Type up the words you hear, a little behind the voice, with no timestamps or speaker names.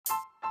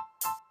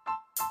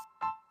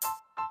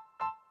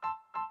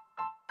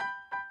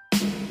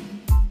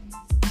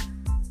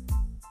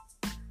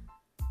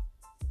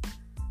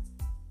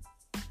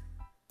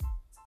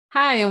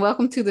Hi, and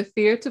welcome to the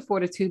Fear to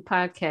Fortitude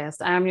podcast.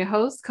 I'm your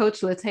host,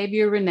 Coach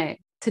Latavia Renee.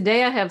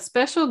 Today, I have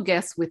special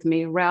guests with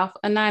me, Ralph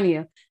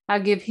Anania.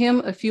 I'll give him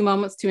a few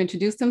moments to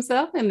introduce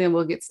himself, and then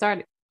we'll get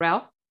started.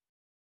 Ralph?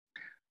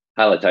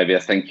 Hi,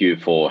 Latavia. Thank you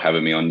for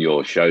having me on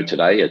your show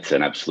today. It's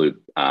an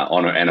absolute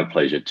honor and a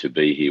pleasure to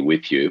be here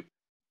with you.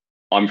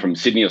 I'm from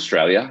Sydney,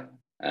 Australia.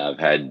 I've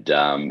had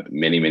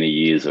many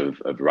years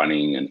of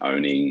running and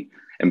owning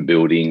and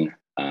building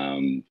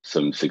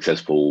some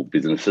successful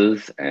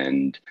businesses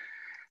and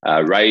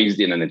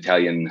raised in an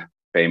Italian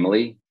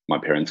family. My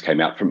parents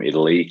came out from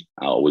Italy.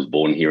 I was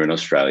born here in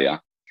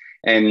Australia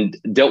and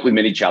dealt with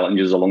many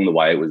challenges along the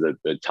way. It was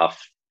a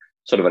tough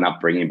sort of an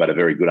upbringing, but a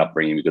very good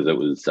upbringing because it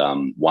was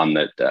one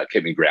that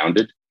kept me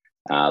grounded.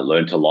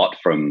 Learned a lot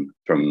from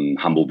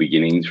humble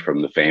beginnings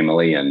from the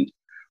family, and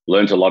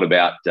learned a lot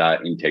about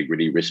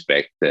integrity,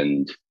 respect,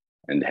 and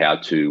how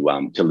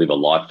to live a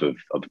life of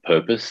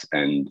purpose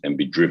and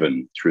be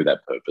driven through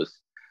that purpose.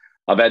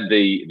 I've had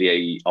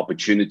the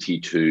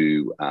opportunity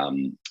to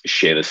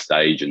share the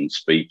stage and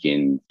speak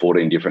in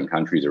 14 different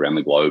countries around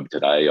the globe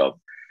today. I've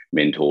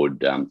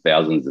mentored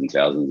thousands and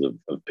thousands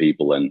of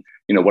people. And,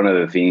 you know, one of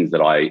the things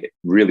that I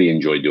really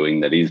enjoy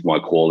doing, that is my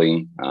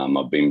calling,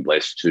 I've been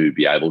blessed to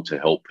be able to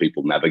help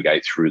people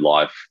navigate through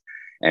life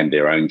and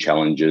their own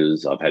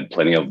challenges. I've had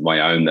plenty of my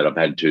own that I've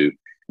had to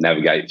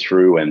navigate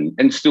through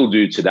and still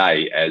do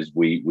today, as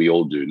we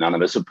all do. None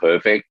of us are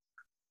perfect.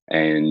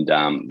 And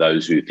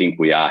those who think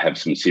we are have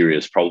some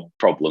serious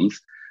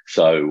problems.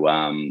 So,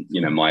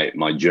 you know,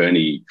 my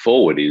journey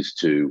forward is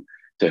to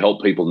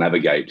help people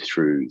navigate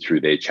through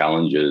their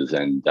challenges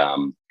and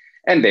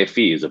their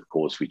fears, of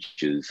course,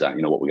 which is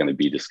you know, what we're going to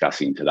be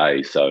discussing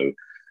today. So,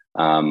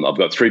 I've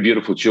got three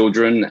beautiful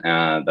children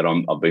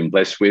that I've been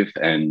blessed with,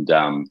 and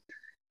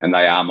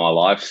they are my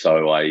life.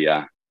 So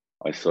I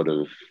sort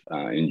of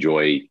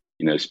enjoy,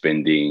 you know,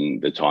 spending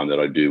the time that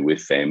I do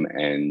with them,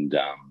 and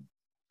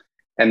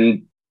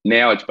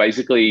now it's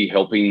basically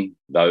helping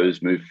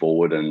those move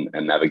forward and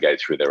navigate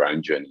through their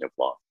own journey of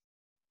life.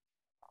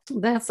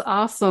 That's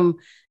awesome.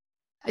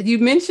 You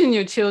mentioned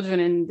your children,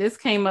 and this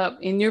came up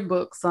in your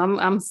book. So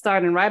I'm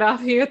starting right off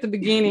here at the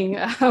beginning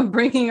of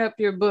bringing up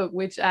your book,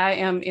 which I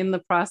am in the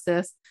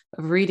process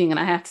of reading. And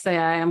I have to say,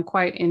 I am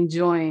quite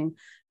enjoying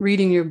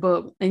reading your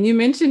book. And you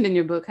mentioned in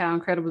your book how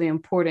incredibly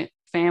important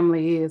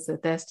family is,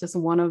 that's just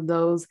one of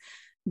those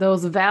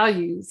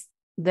values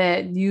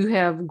that you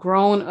have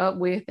grown up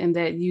with and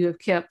that you have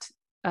kept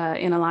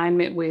in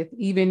alignment with,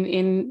 even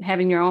in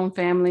having your own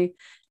family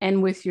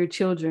and with your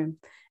children.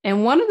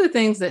 And one of the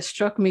things that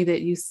struck me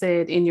that you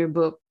said in your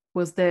book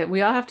was that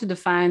we all have to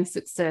define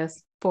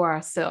success for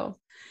ourselves.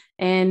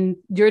 And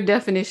your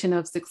definition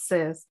of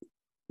success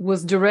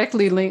was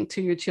directly linked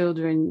to your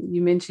children.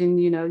 You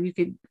mentioned, you know, you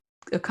could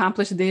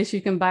accomplish this,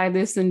 you can buy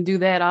this and do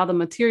that, all the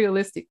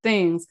materialistic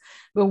things.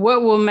 But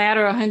what will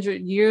matter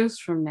 100 years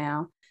from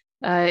now,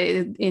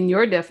 in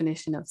your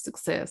definition of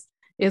success,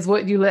 is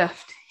what you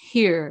left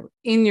here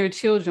in your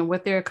children,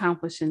 what they're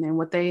accomplishing and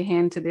what they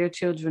hand to their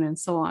children, and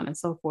so on and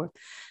so forth.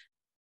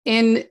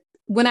 And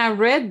when I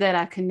read that,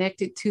 I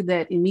connected to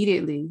that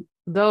immediately,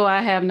 though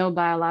I have no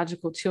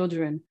biological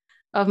children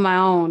of my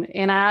own.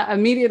 And I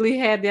immediately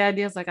had the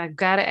idea, it's like, I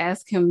got to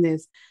ask him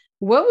this.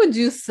 What would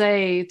you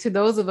say to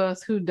those of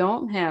us who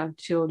don't have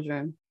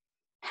children,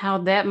 how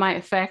that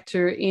might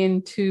factor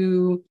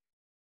into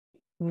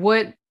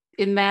what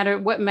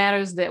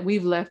matters that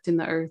we've left in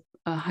the earth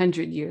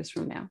 100 years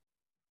from now?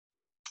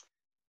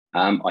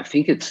 I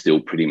think it's still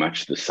pretty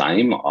much the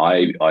same.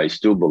 I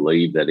still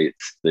believe that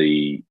it's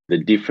the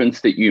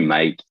difference that you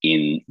make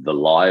in the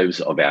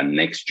lives of our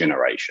next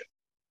generation.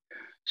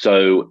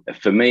 So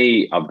for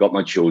me, I've got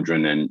my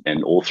children,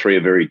 and all three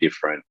are very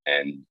different,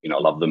 and you know,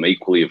 I love them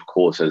equally, of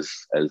course, as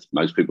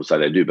most people say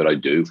they do, but I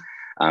do,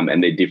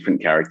 and they're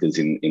different characters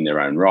in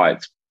their own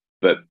rights.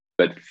 But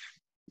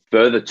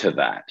further to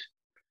that,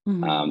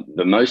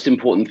 the most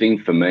important thing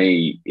for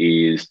me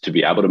is to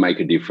be able to make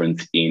a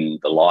difference in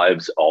the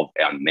lives of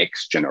our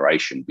next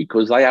generation,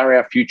 because they are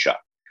our future,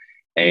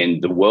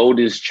 and the world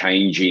is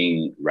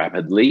changing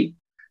rapidly.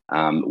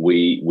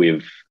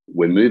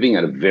 We're moving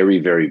at a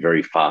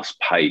very fast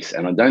pace,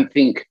 and I don't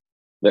think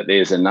that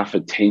there's enough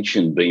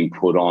attention being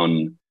put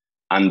on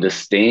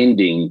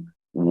understanding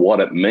what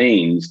it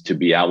means to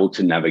be able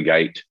to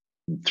navigate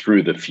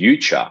through the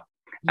future.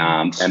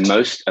 And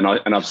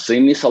I've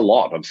seen this a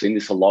lot. I've seen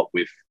this a lot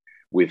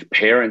with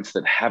parents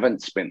that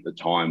haven't spent the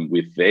time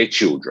with their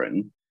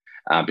children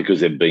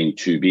because they've been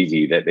too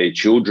busy, that their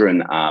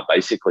children are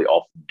basically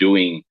off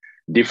doing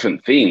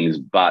different things,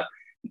 but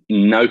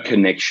no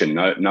connection,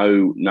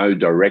 no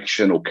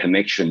direction or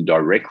connection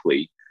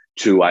directly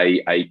to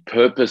a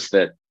purpose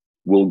that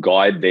will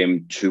guide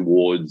them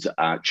towards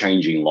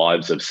changing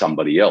lives of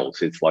somebody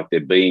else. It's like they're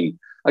being,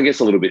 I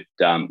guess, a little bit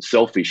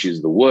selfish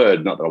is the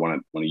word. Not that I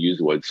want to use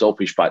the word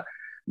selfish, but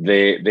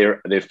their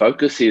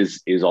focus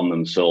is on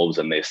themselves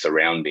and their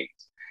surroundings,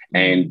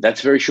 and that's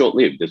very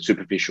short-lived. It's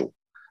superficial.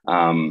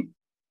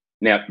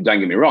 Now, don't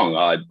get me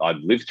wrong. I've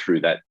lived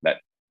through that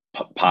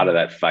part of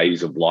that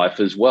phase of life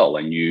as well.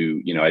 And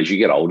you know, as you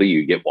get older,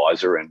 you get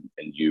wiser and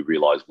you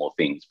realize more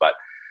things. But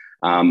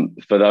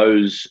for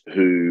those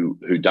who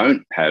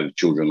don't have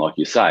children, like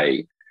you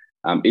say,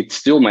 it's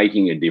still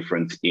making a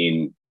difference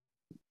in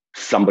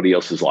somebody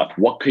else's life.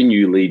 What can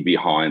you leave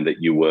behind that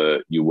you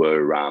were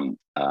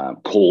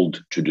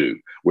called to do?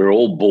 We're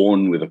all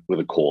born with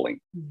a calling.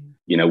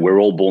 You know, we're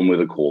all born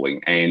with a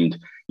calling. And,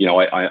 you know,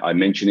 I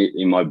mention it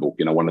in my book.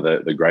 You know, one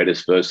of the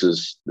greatest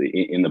verses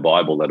in the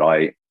Bible that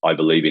I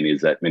believe in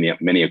is that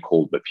many are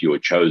called, but few are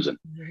chosen.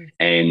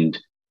 And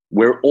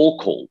we're all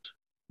called.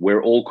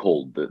 We're all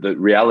called. The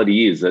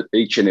reality is that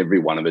each and every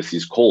one of us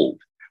is called.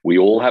 We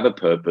all have a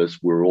purpose.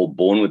 We're all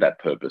born with that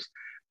purpose.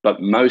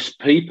 But most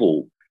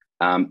people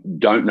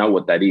don't know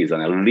what that is,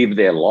 and they live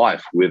their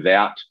life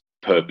without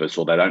purpose,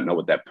 or they don't know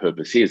what that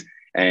purpose is.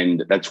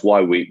 And that's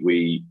why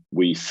we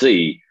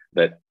see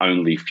that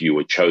only few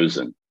are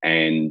chosen.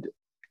 And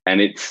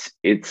it's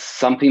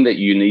something that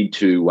you need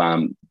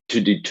to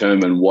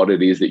determine what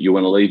it is that you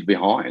want to leave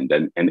behind.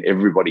 And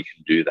everybody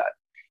can do that.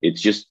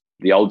 It's just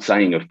the old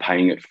saying of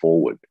paying it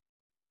forward.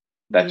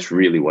 That's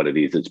really what it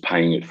is. It's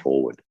paying it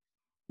forward.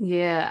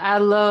 Yeah, I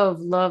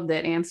love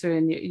that answer.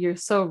 And you're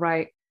so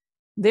right.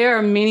 There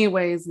are many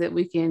ways that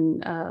we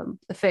can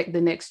affect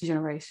the next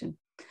generation.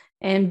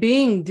 And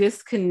being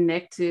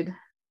disconnected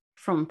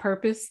from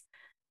purpose,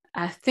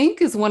 I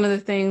think, is one of the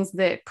things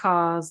that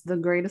caused the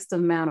greatest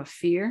amount of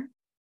fear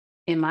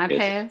in my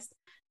past.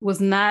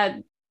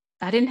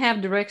 I didn't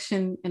have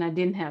direction and I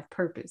didn't have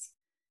purpose.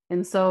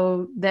 And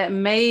so that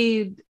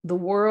made the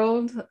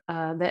world,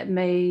 that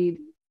made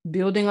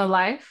building a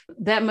life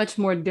that much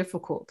more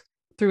difficult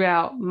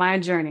throughout my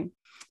journey.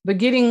 But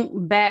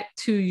getting back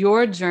to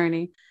your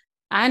journey,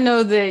 I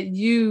know that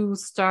you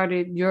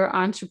started your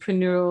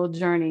entrepreneurial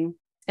journey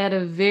at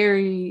a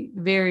very,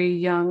 very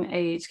young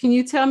age. Can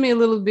you tell me a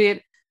little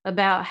bit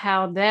about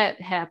how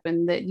that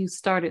happened, that you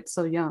started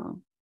so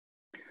young?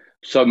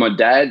 So my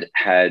dad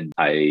had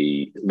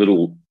a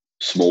little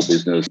small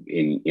business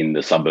in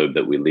the suburb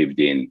that we lived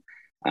in.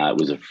 It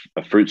was a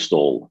fruit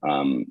stall,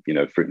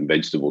 fruit and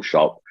vegetable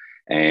shop,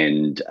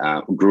 and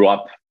grew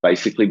up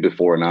basically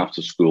before and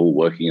after school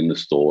working in the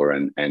store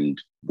and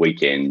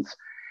weekends.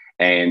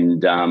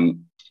 And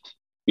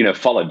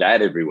followed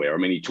Dad everywhere. I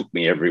mean, he took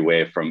me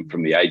everywhere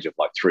from the age of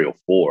like 3 or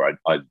 4.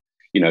 I'd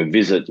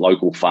visit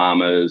local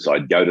farmers.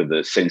 I'd go to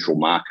the central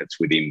markets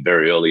with him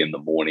very early in the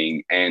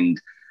morning.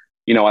 And,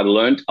 I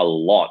learned a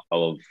lot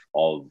of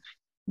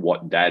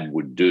what Dad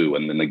would do,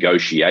 and the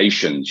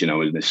negotiations,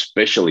 and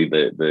especially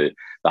the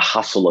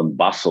hustle and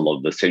bustle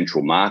of the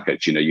central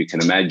markets. You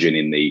can imagine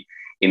in the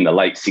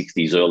late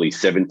 60s, early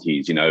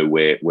 70s,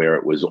 where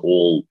it was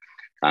all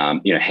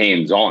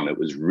hands-on. It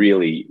was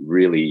really,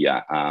 really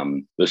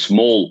the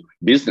small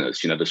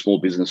business, the small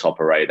business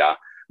operator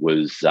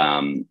was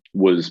they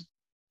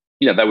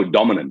were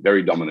dominant,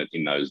 very dominant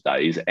in those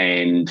days.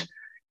 And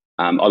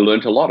I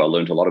learned a lot. I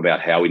learned a lot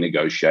about how he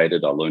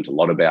negotiated. I learned a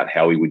lot about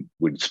how he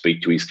would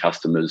speak to his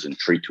customers and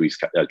treat his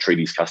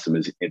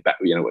customers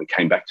when it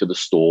came back to the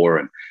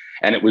store.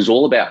 And it was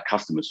all about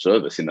customer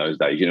service in those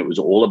days. It was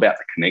all about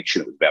the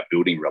connection. It was about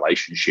building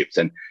relationships.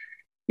 And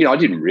I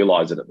didn't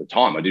realize it at the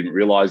time. I didn't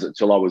realize it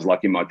till I was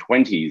like in my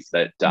 20s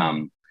that,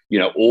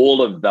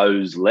 all of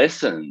those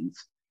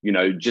lessons,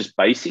 just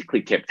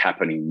basically kept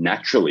happening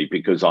naturally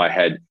because I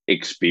had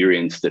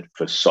experienced it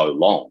for so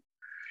long,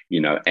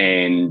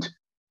 and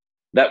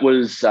that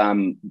was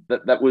the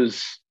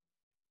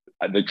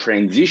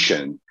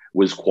transition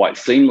was quite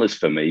seamless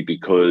for me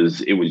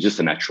because it was just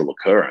a natural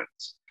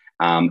occurrence.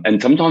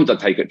 And sometimes I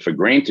take it for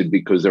granted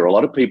because there are a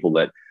lot of people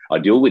that I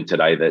deal with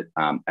today that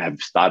have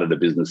started a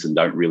business and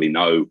don't really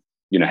know,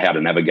 how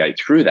to navigate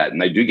through that, and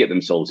they do get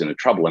themselves into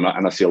trouble. And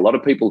I see a lot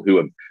of people who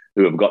have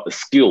got the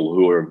skill,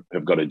 who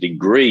have got a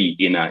degree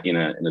in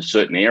a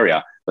certain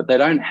area, but they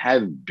don't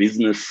have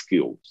business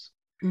skills.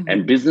 Mm-hmm.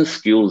 And business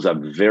skills are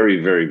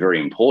very, very, very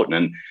important.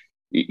 And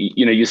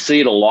you see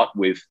it a lot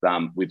with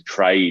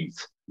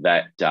trades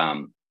that.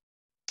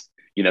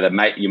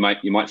 You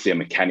might see a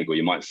mechanic, or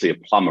you might see a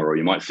plumber, or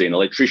you might see an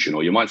electrician,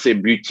 or you might see a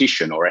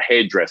beautician or a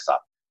hairdresser.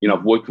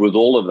 I've worked with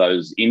all of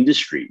those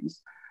industries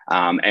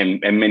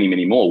and many,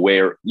 many more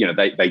where,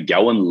 they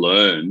go and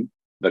learn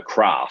the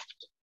craft.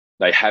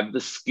 They have the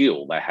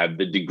skill, they have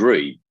the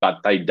degree, but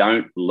they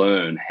don't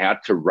learn how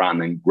to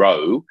run and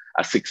grow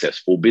a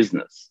successful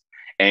business.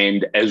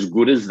 And as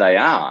good as they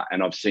are,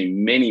 and I've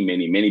seen many,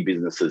 many, many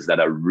businesses that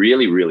are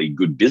really, really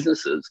good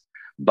businesses,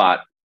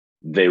 but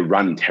they're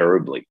run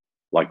terribly.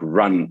 Like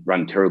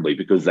run terribly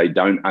because they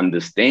don't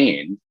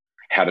understand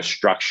how to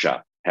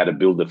structure, how to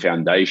build the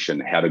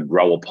foundation, how to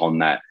grow upon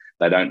that.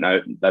 They don't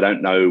know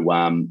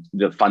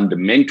the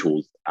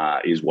fundamentals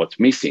is what's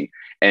missing,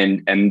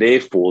 and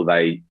therefore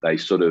they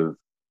sort of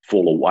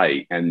fall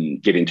away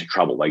and get into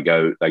trouble. They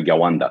go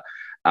under.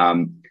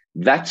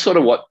 That's sort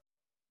of what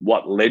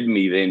led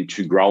me then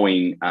to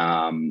growing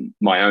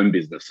my own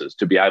businesses,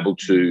 to be able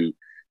to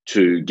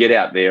get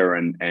out there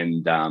and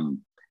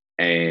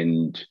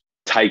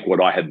take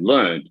what I had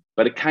learned,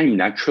 but it came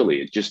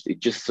naturally. It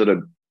just sort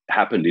of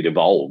happened. It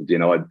evolved.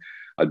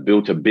 I'd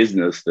built a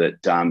business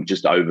that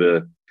just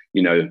over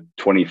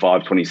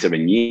 25,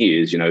 27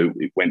 years,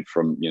 it went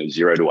from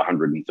zero to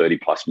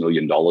 $130+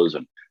 million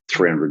and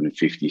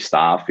 350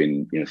 staff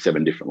in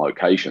 7 different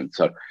locations.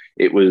 So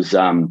it was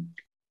the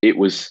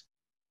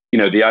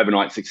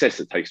overnight success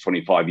that takes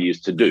 25 years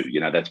to do.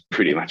 That's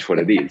pretty much what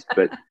it is.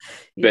 But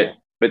yeah.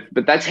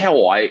 but that's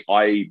how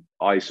I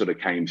sort of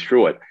came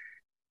through it.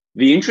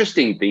 The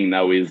interesting thing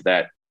though is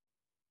that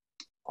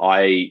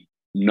I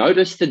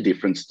noticed the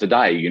difference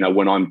today.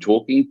 When I'm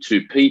talking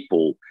to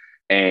people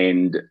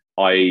and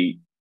I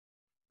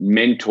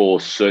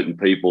mentor certain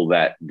people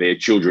that their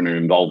children are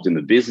involved in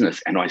the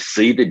business, and I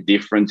see the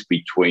difference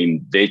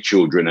between their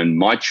children and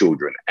my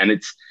children, and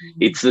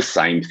it's the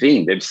same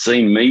thing. They've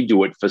seen me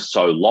do it for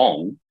so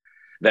long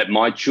that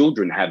my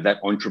children have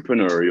that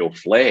entrepreneurial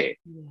flair.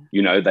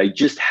 They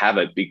just have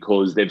it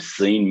because they've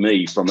seen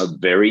me from a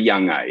very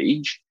young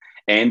age,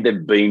 and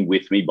they've been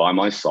with me by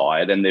my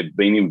side, and they've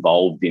been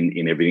involved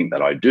in everything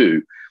that I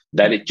do,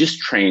 that it just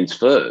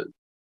transfers.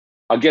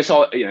 I guess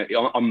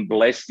I'm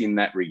blessed in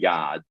that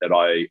regard that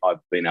I've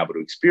been able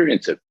to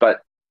experience it. But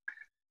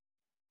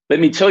let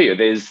me tell you,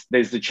 there's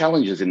the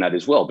challenges in that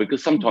as well,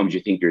 because sometimes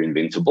you think you're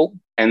invincible,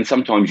 and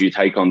sometimes you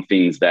take on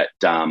things that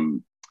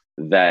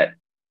that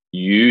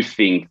you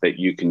think that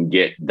you can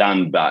get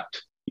done, but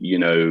you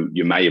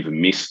may have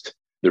missed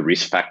the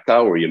risk factor,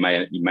 or you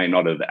may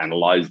not have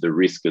analyzed the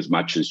risk as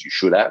much as you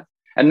should have.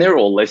 And they're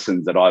all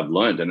lessons that I've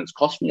learned, and it's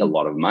cost me a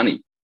lot of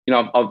money.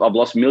 I've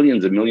lost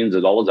millions and millions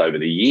of dollars over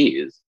the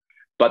years.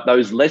 But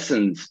those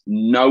lessons,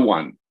 no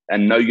one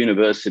and no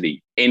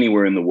university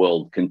anywhere in the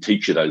world can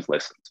teach you those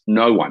lessons.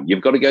 No one.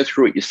 You've got to go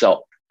through it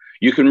yourself.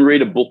 You can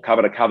read a book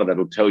cover to cover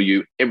that'll tell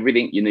you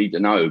everything you need to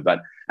know, but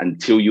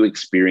until you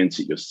experience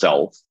it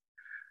yourself,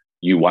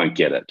 you won't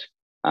get it.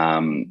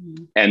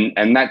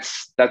 And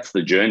that's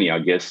the journey, I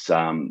guess.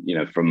 From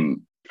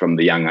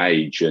the young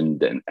age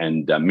and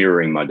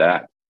mirroring my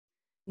dad.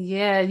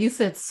 Yeah, you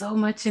said so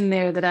much in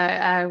there that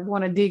I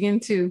want to dig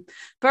into.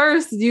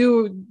 First,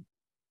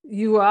 you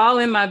were all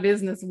in my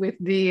business with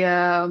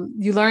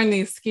you learn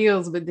these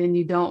skills, but then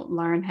you don't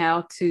learn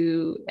how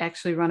to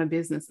actually run a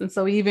business. And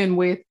so even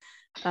with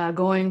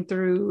going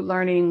through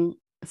learning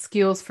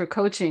skills for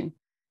coaching,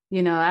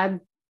 I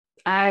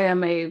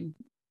am a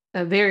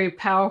very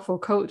powerful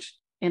coach.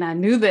 And I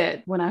knew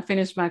that when I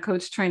finished my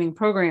coach training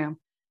program,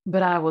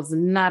 but I was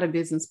not a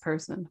business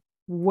person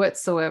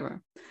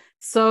whatsoever.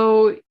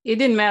 So it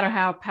didn't matter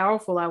how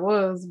powerful I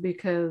was,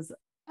 because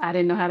I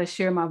didn't know how to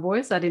share my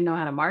voice. I didn't know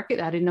how to market.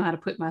 I didn't know how to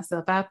put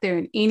myself out there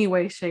in any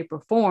way, shape,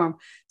 or form.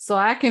 So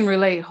I can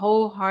relate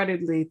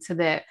wholeheartedly to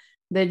that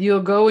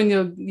you'll go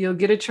and you'll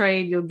get a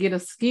trade, you'll get a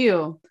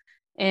skill.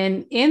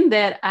 And in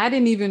that, I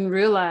didn't even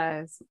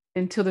realize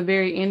until the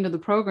very end of the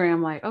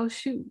program, like, oh,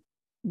 shoot,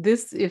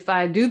 if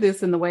I do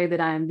this in the way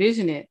that I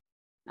envision it,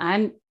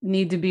 I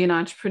need to be an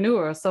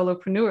entrepreneur, a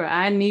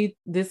solopreneur.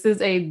 This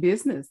is a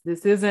business.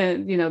 This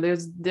isn't,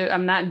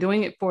 I'm not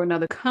doing it for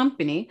another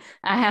company.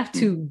 I have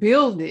to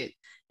build it.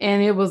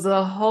 And it was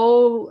a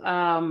whole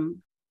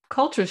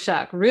culture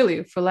shock,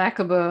 really, for lack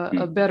of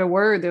a better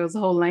word. There was a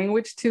whole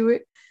language to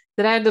it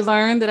that I had to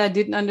learn that I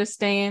didn't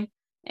understand.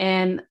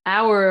 And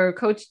our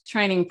coach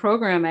training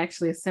program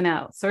actually sent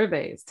out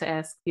surveys to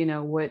ask,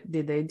 what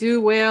did they do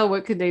well?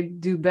 What could they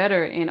do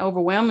better? And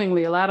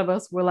overwhelmingly, a lot of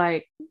us were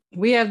like,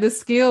 we have this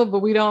skill, but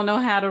we don't know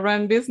how to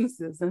run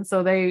businesses. And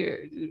so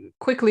they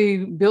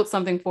quickly built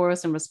something for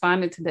us and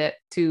responded to that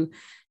to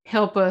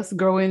help us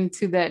grow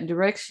into that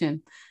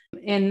direction.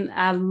 And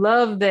I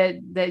love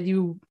that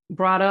you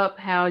brought up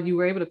how you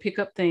were able to pick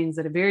up things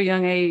at a very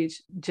young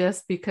age,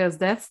 just because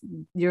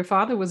your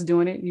father was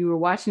doing it. You were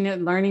watching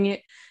it, learning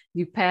it.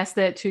 You pass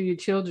that to your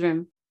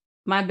children.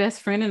 My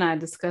best friend and I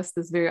discuss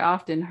this very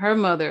often. Her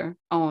mother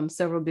owned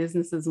several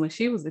businesses when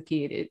she was a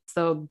kid.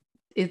 So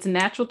it's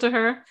natural to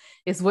her.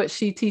 It's what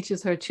she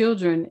teaches her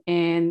children.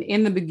 And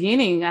in the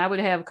beginning, I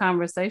would have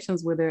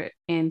conversations with her,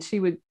 and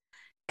she would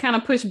kind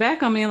of push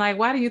back on me, like,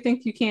 why do you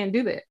think you can't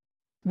do that?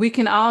 We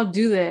can all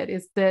do that.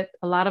 It's that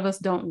a lot of us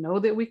don't know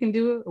that we can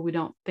do it, or we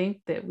don't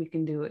think that we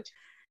can do it.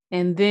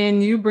 And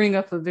then you bring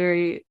up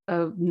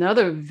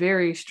another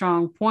very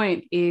strong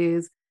point,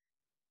 is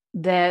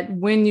that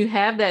when you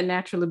have that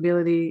natural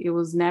ability, it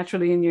was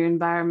naturally in your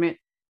environment,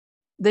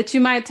 that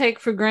you might take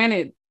for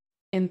granted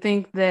and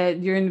think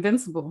that you're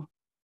invincible.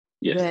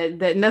 Yes.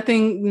 That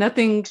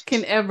nothing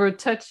can ever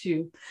touch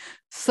you.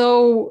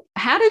 So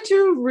how did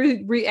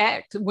you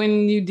react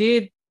when you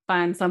did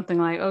find something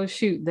like, oh,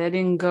 shoot, that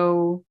didn't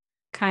go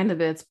kind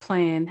of as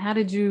planned? How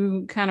did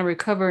you kind of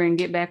recover and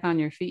get back on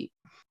your feet?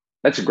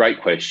 That's a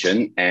great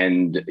question.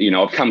 And,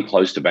 I've come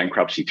close to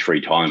bankruptcy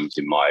 3 times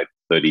in my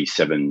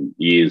 37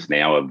 years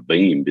now of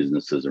being in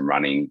businesses and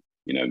running,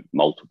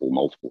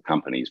 multiple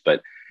companies.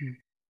 But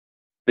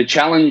the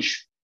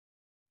challenge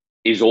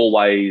is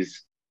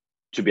always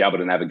to be able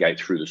to navigate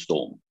through the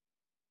storm.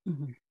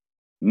 Mm-hmm.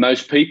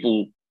 Most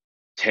people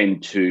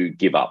tend to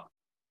give up.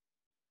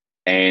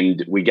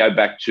 And we go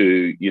back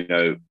to,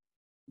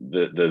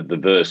 the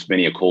verse,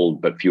 many are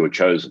called, but few are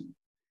chosen.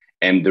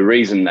 And the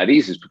reason that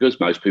is because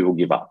most people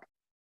give up.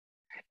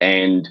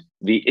 And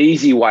the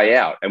easy way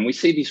out, and we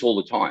see this all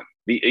the time,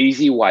 the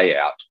easy way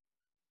out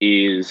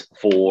is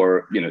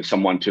for,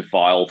 someone to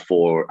file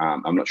for,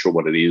 I'm not sure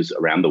what it is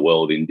around the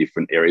world in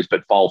different areas,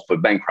 but file for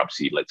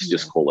bankruptcy. Let's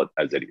just call it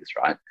as it is,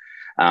 right?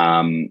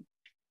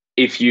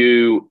 If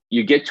you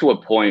get to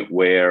a point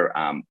where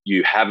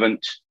you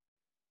haven't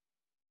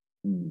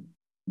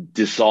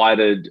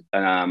decided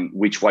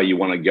which way you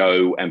want to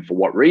go and for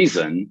what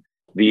reason,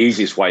 the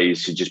easiest way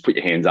is to just put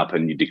your hands up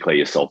and you declare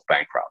yourself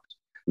bankrupt.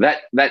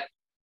 That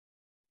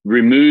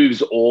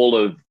removes all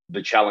of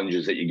the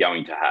challenges that you're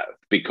going to have,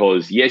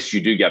 because yes, you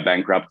do go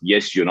bankrupt.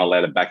 Yes, you're not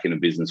allowed to back in a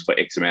business for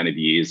X amount of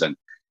years, and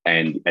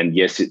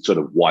yes, it sort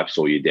of wipes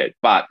all your debt,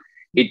 but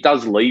it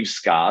does leave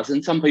scars,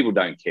 and some people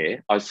don't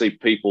care. I see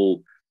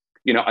people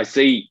that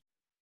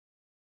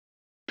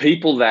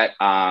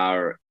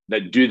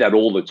do that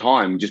all the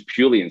time, just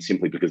purely and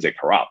simply because they're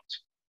corrupt,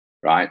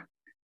 right?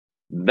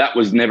 That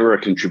was never a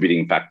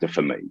contributing factor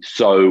for me.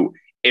 So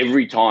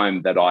every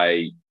time that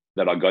I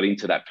got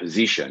into that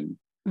position,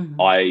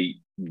 I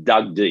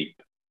dug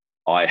deep.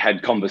 I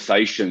had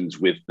conversations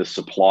with the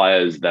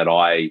suppliers that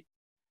I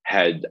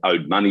had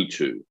owed money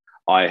to.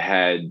 I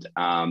had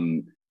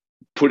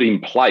put in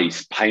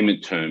place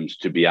payment terms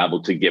to be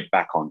able to get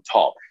back on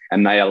top,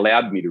 and they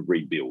allowed me to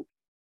rebuild,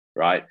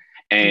 right?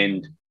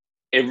 And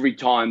every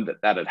time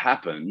that had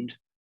happened,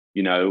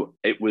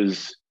 it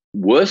was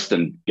worse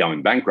than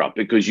going bankrupt,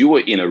 because you were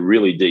in a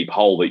really deep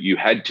hole that you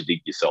had to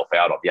dig yourself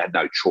out of. You had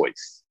no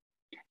choice.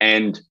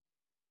 And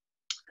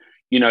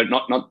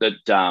not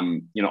that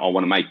I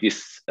want to make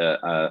this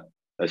a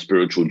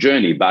spiritual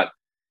journey, but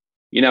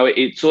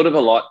it's sort of a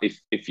lot.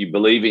 If you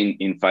believe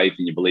in faith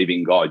and you believe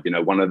in God,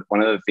 one of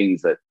the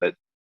things that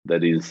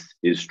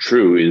is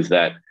true is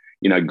that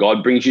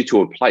God brings you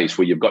to a place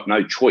where you've got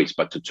no choice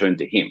but to turn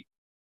to Him,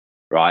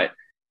 right?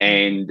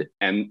 And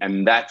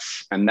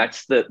that's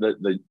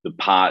the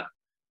part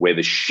where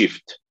the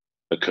shift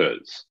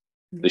occurs.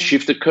 The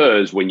shift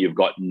occurs when you've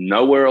got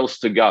nowhere else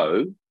to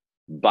go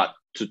but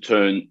to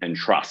turn and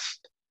trust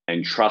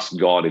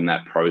God in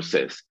that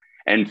process.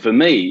 And for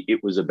me,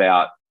 it was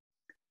about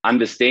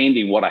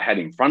understanding what I had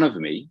in front of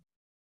me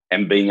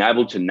and being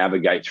able to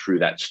navigate through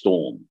that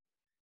storm.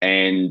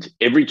 And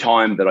every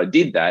time that I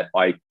did that,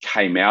 I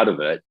came out of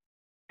it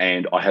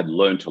and I had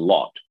learned a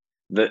lot.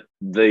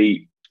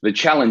 The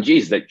challenge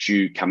is that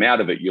you come out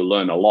of it, you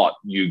learn a lot,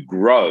 you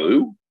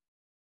grow,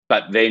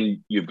 but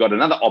then you've got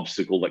another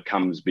obstacle that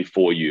comes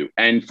before you.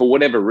 And for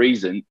whatever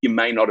reason, you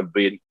may not have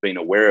been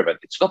aware of it.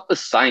 It's not the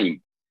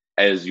same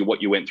as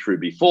what you went through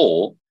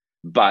before,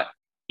 but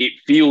it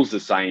feels the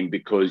same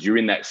because you're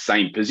in that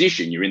same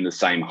position, you're in the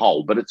same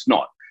hole, but it's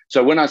not.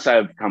 So when I say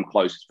I've come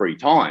close 3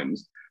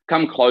 times,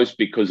 come close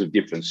because of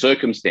different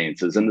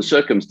circumstances. And the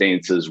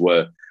circumstances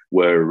were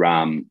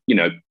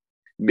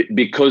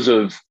because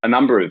of a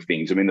number of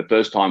things. I mean, the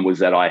first time was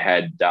that I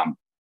had,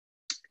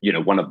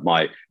 one of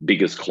my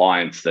biggest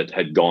clients that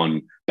had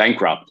gone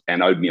bankrupt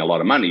and owed me a lot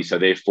of money. So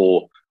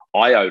therefore,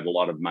 I owed a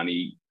lot of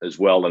money as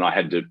well, and I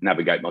had to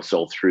navigate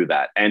myself through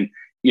that. And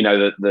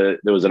there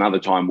was another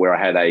time where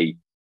I had a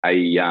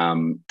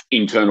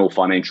internal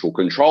financial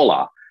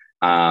controller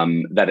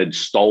that had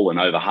stolen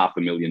over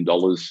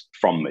 $500,000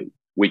 from me,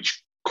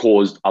 which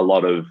caused a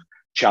lot of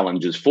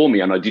challenges for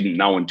me. And I didn't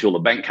know until the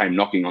bank came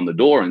knocking on the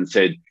door and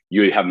said,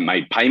 "You haven't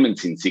made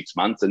payments in 6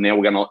 months, and now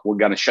we're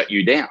gonna shut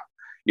you down."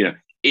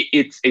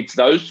 It's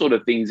those sort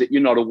of things that you're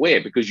not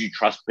aware, because you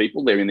trust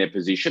people, they're in their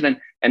position,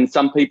 and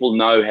some people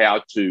know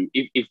how to,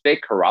 if they're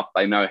corrupt,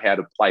 they know how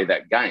to play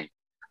that game.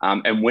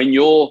 And when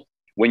you're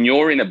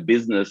in a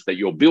business that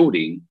you're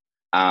building,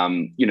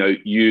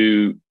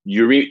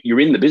 you're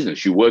in the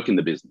business, you work in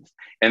the business.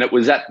 And it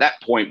was at that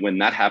point when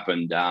that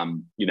happened,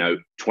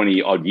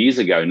 20 odd years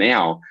ago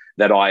now,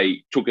 that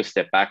I took a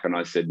step back and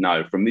I said,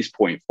 no, from this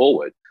point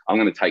forward, I'm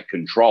going to take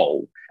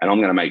control, and I'm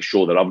going to make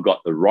sure that I've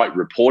got the right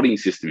reporting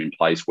system in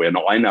place where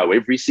I know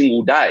every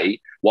single day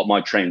what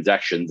my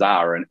transactions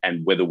are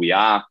and whether we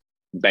are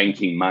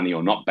banking money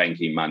or not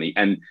banking money.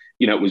 And,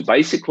 it was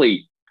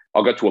basically,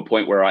 I got to a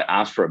point where I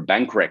asked for a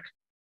bank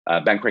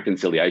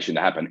reconciliation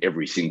to happen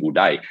every single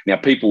day. Now,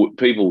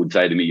 people would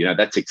say to me,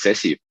 that's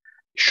excessive.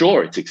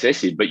 Sure, it's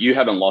excessive, but you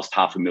haven't lost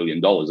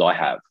 $500,000. I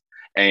have.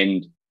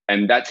 And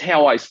that's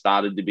how I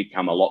started to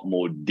become a lot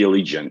more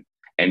diligent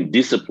and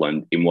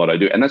disciplined in what I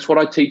do. And that's what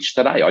I teach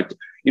today.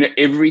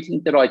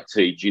 Everything that I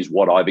teach is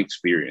what I've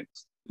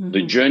experienced. Mm-hmm.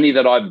 The journey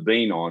that I've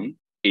been on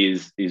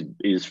is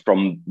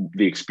from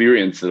the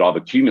experience that I've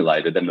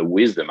accumulated and the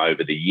wisdom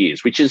over the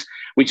years, which is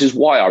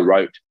why I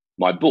wrote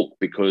my book,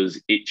 because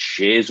it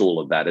shares all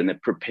of that and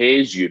it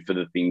prepares you for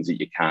the things that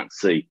you can't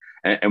see.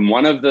 And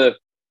one of the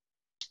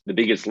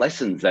biggest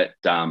lessons that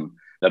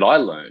I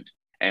learned,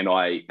 and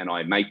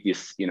I make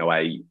this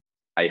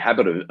a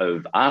habit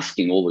of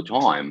asking all the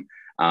time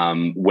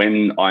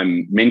when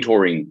I'm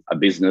mentoring a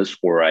business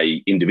or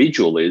a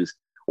individual, is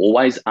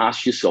always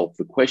ask yourself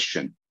the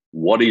question,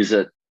 what is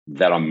it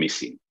that I'm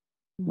missing?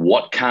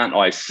 What can't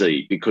I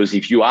see? Because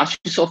if you ask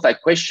yourself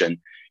that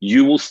question,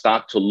 you will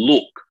start to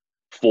look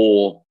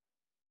for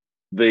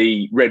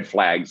the red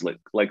flags,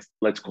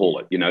 let's call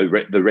it,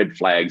 the red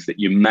flags that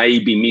you may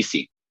be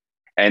missing.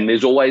 And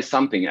there's always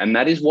something. And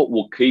that is what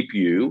will keep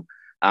you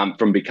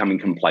from becoming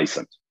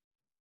complacent,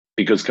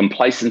 because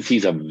complacency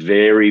is a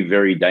very,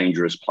 very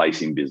dangerous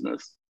place in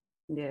business.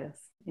 Yes,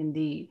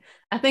 indeed.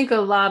 I think a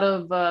lot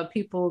of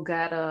people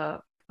got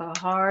a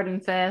hard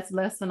and fast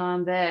lesson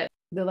on that.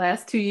 The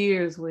last 2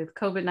 years with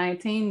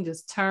COVID-19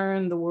 just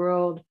turned the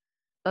world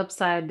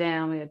upside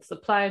down. We had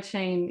supply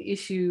chain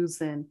issues,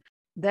 and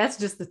that's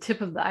just the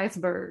tip of the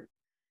iceberg.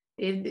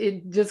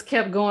 It just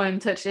kept going,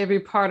 touched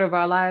every part of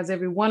our lives.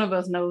 Every one of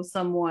us knows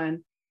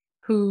someone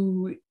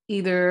who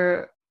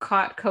either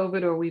caught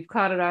COVID or we've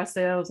caught it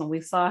ourselves, and we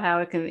saw how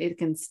it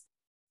can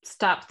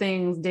stop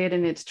things dead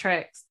in its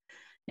tracks.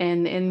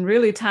 And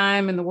really,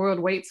 time in the world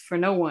waits for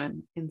no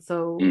one. And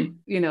so,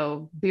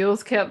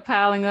 bills kept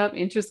piling up,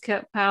 interest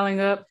kept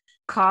piling up,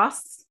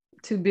 costs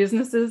to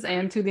businesses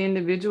and to the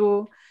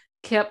individual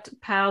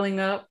kept piling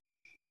up.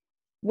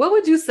 What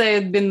would you say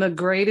has been the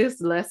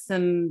greatest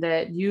lesson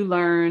that you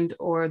learned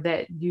or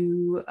that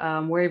you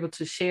were able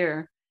to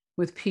share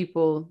with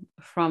people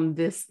from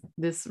this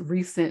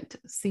recent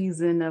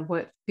season of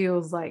what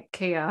feels like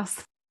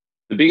chaos?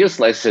 The biggest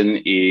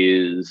lesson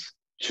is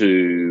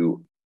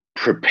to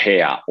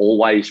prepare,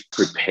 always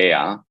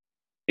prepare,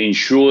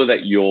 ensure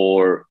that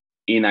you're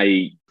in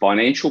a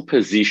financial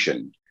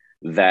position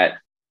that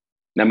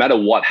no matter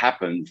what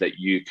happens, that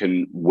you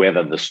can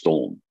weather the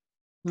storm.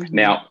 Mm-hmm.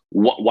 Now,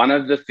 one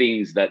of the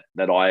things that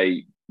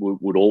I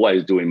would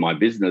always do in my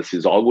business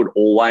is I would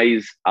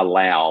always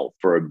allow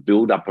for a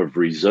buildup of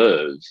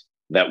reserves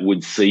that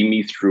would see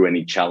me through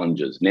any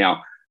challenges.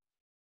 Now,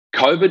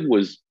 COVID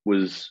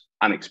was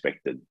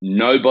unexpected.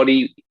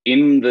 Nobody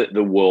in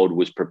the world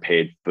was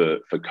prepared for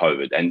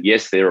COVID. And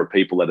yes, there are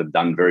people that have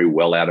done very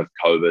well out of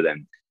COVID,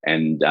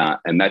 and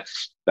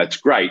that's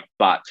great.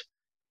 But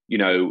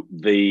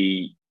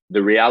the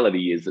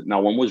reality is that no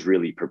one was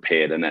really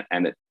prepared,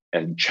 and it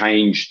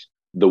changed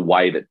the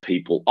way that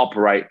people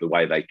operate, the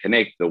way they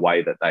connect, the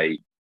way that they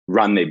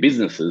run their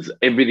businesses.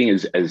 Everything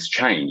has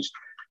changed.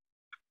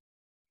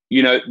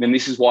 And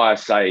this is why I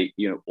say,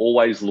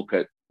 always look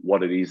at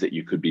what it is that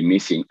you could be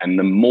missing. And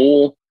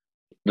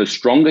the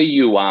stronger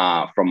you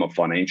are from a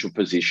financial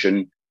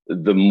position,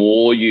 the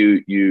more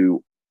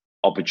you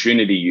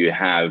opportunity you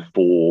have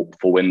for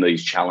when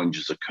these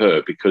challenges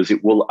occur, because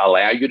it will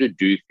allow you to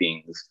do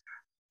things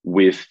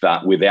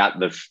without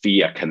the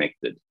fear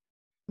connected.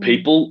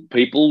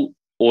 People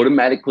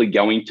automatically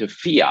go into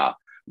fear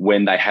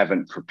when they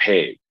haven't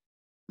prepared.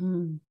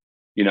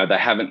 They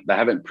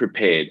haven't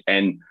prepared.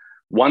 And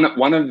one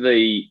of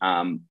the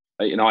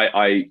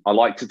I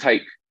like to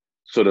take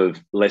sort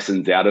of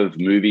lessons out of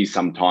movies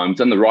sometimes,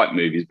 and the right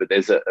movies, but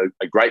there's a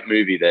great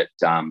movie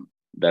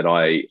that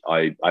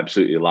I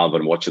absolutely love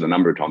and watch it a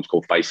number of times,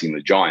 called Facing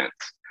the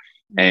Giants.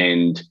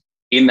 And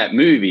in that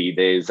movie,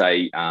 there's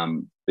a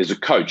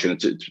coach,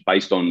 and it's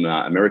based on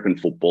American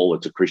football.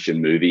 It's a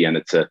Christian movie, and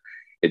it's a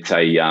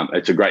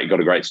great, got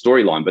a great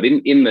storyline. But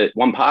in the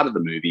one part of the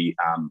movie,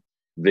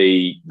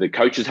 the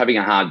coach is having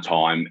a hard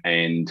time,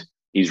 and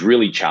he's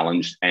really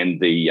challenged.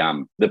 And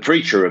the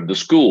preacher of the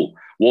school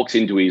walks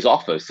into his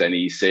office, and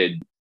he said,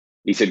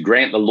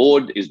 Grant, the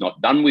Lord is not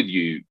done with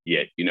you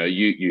yet.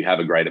 You have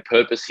a greater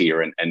purpose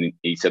here. And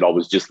he said, I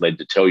was just led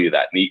to tell you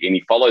that. And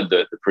he followed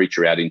the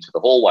preacher out into the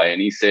hallway,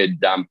 and he said,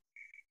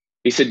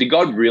 did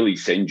God really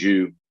send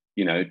you,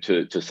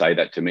 to say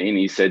that to me? And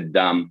he said,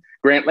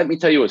 Grant, let me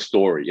tell you a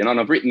story. And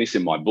I've written this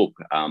in my book,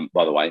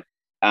 by the way.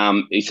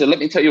 He said, let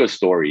me tell you a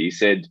story. He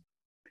said,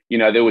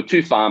 there were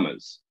two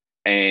farmers,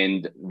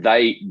 and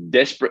they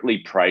desperately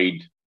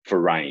prayed for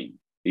rain.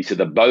 He said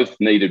they both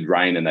needed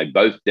rain, and they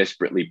both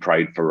desperately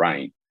prayed for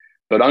rain.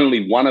 But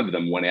only one of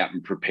them went out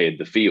and prepared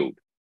the field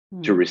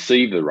to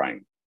receive the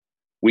rain.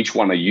 Which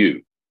one are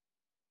you?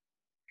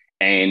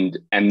 And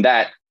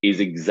that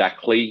is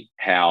exactly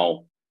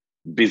how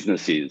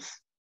business is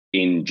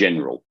in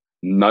general.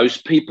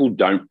 Most people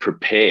don't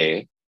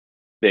prepare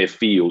their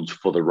fields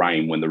for the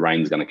rain when the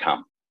rain's going to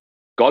come.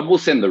 God will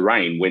send the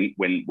rain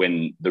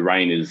when the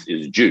rain is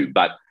due.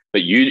 But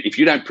if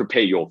you don't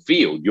prepare your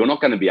field, you're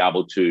not going to be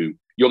able to.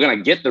 You're going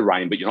to get the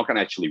rain, but you're not going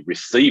to actually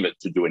receive it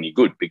to do any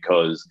good,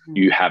 because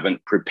you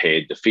haven't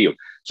prepared the field.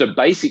 So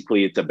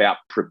basically, it's about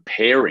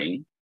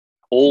preparing,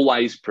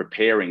 always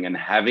preparing, and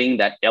having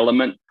that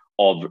element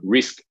of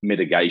risk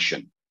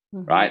mitigation,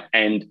 right?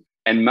 And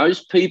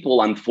most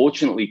people,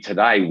 unfortunately,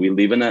 today, we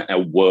live in a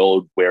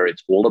world where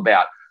it's all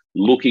about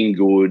looking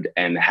good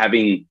and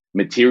having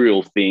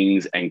material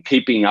things and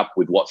keeping up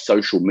with what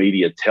social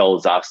media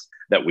tells us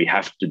that we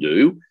have to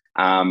do.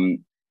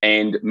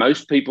 And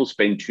most people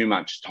spend too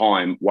much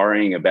time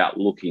worrying about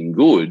looking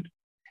good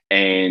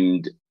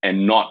and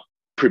not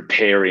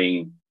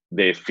preparing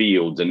their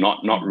fields, and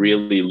not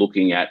really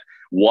looking at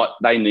what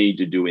they need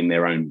to do in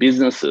their own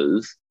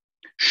businesses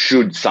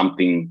should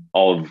something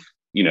of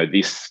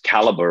this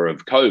caliber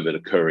of COVID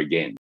occur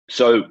again.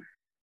 So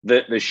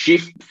the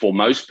shift for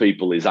most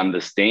people is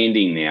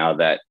understanding now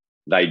that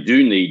they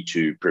do need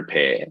to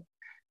prepare.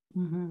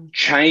 Mm-hmm.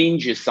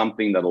 Change is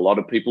something that a lot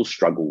of people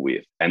struggle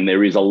with, and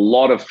there is a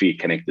lot of fear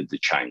connected to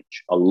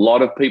change. A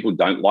lot of people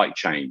don't like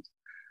change.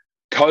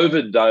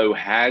 COVID, though,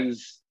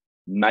 has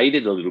made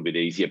it a little bit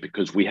easier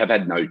because we have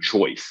had no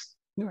choice.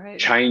 Right.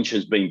 Change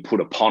has been put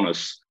upon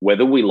us,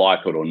 whether we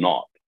like it or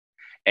not.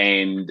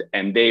 And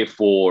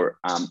therefore,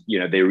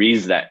 there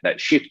is that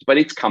shift, but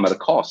it's come at a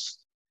cost.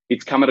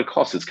 It's come at a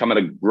cost. It's come at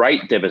a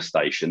great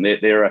devastation.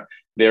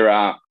 There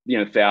are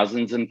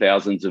thousands and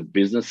thousands of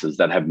businesses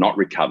that have not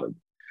recovered,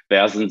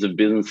 thousands of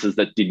businesses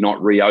that did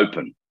not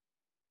reopen,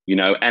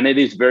 and it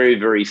is very,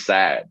 very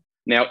sad.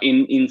 Now,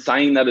 in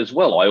saying that as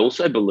well, I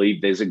also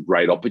believe there's a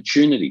great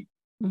opportunity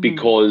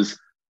because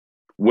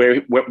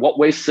what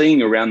we're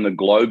seeing around the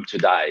globe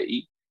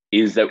today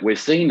is that we're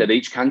seeing that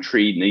each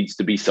country needs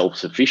to be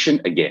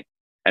self-sufficient again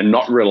and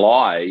not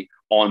rely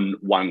on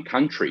one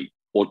country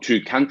or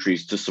two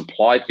countries to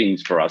supply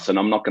things for us. And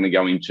I'm not going to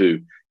go into,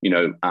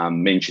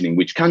 mentioning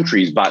which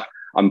countries, but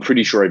I'm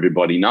pretty sure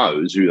everybody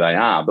knows who they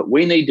are. But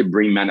we need to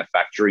bring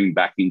manufacturing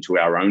back into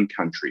our own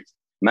countries.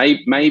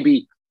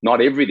 Maybe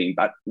not everything,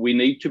 but we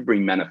need to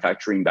bring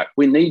manufacturing back.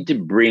 We need to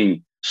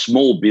bring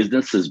small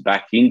businesses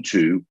back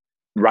into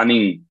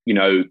running,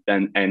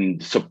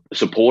 and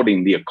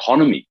supporting the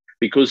economy,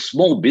 because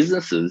small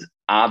businesses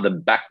are the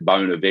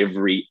backbone of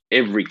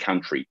every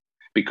country,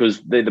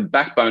 because they're the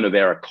backbone of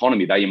our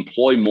economy. They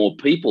employ more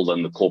people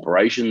than the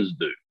corporations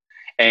do.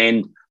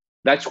 And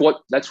that's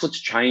what's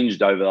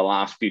changed over the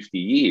last 50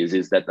 years,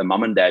 is that the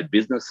mum and dad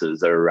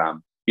businesses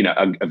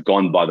have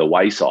gone by the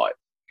wayside.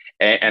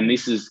 And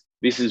this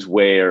is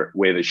where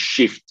the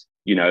shift,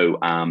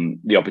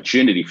 the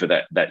opportunity for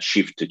that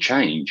shift to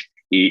change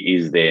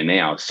is there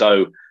now.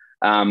 So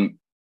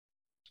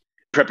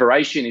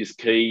preparation is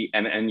key.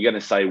 And you're going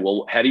to say,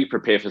 well, how do you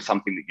prepare for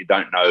something that you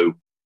don't know,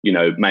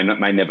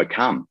 may never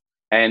come?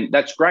 And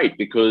that's great,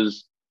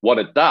 because what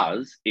it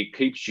does, it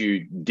keeps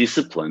you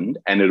disciplined,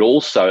 and it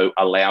also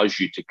allows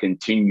you to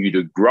continue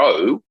to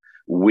grow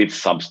with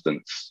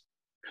substance.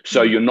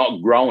 So you're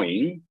not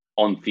growing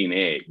on thin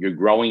air, you're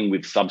growing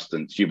with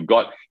substance.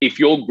 If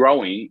you're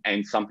growing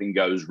and something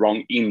goes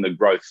wrong in the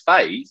growth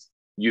phase,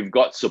 you've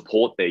got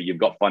support there. You've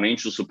got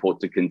financial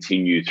support to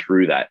continue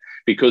through that,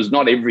 because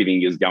not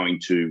everything is going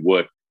to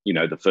work,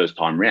 the first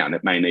time round.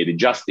 It may need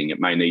adjusting. It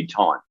may need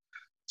time.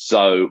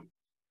 So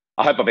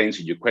I hope I've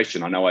answered your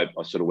question. I know I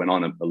sort of went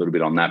on a little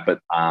bit on that, but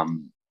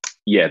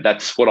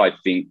that's what I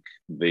think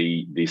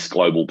this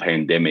global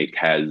pandemic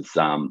has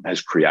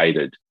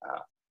created.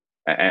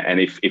 And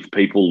if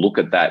people look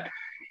at that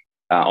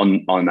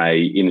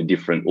in a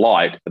different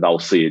light, they'll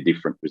see a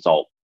different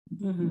result.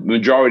 Mm-hmm.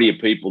 Majority of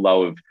people,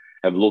 though,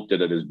 have looked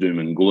at it as doom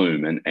and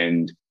gloom,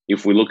 and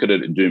if we look at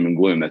it as doom and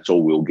gloom, that's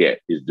all we'll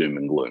get is doom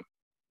and gloom.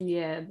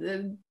 Yeah,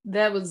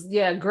 that was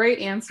great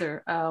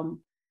answer.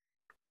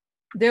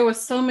 There were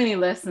so many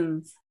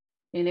lessons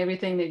in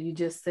everything that you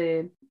just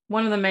said.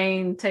 One of the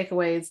main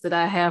takeaways that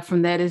I have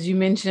from that is you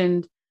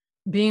mentioned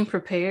being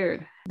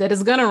prepared, that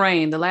it's going to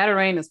rain. The latter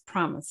rain is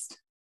promised.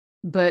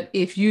 But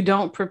if you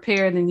don't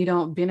prepare, then you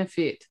don't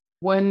benefit.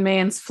 One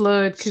man's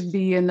flood could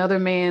be another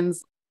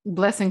man's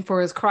blessing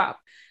for his crop.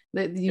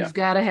 That you've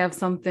got to have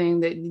something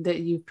that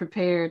you've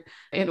prepared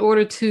in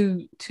order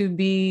to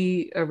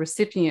be a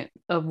recipient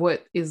of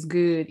what is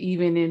good,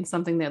 even in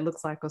something that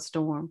looks like a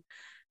storm.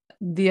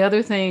 The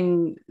other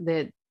thing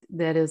that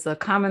is a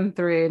common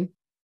thread,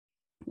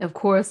 of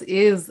course,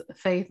 is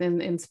faith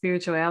and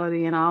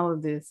spirituality in all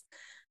of this.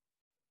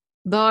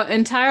 The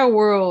entire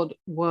world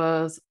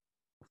was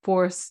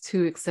forced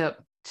to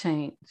accept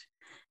change.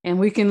 And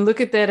we can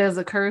look at that as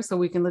a curse, or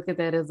we can look at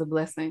that as a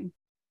blessing.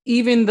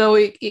 Even though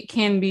it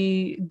can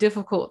be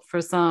difficult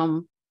for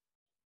some,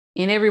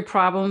 in every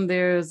problem,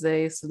 there's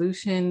a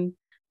solution,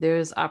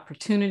 there's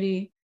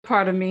opportunity.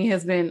 Part of me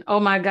has been, oh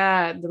my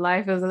God, the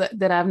life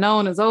that I've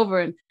known is over.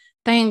 And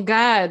thank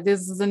God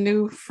this is a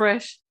new,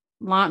 fresh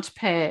launch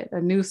pad, a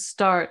new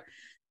start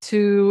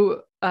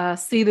to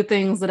see the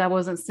things that I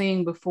wasn't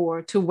seeing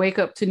before, to wake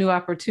up to new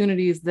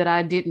opportunities that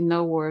I didn't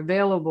know were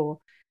available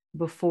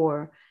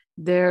before.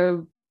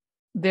 There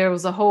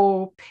was a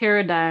whole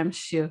paradigm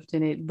shift,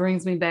 and it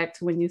brings me back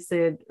to when you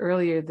said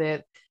earlier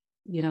that,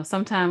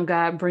 sometimes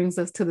God brings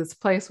us to this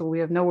place where we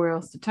have nowhere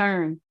else to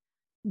turn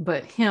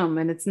but him.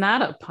 And it's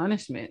not a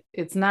punishment.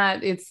 It's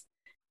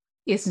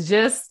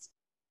just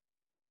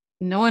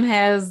no one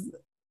has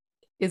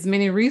as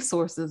many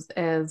resources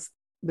as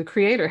the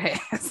creator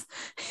has.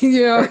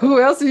 Who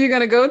else are you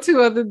going to go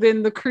to other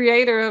than the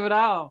creator of it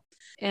all?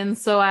 And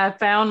so I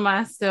found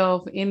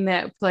myself in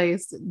that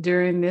place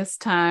during this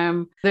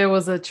time. There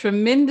was a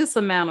tremendous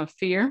amount of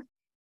fear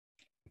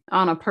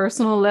on a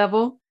personal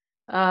level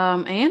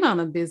and on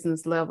a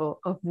business level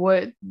of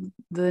what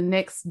the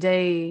next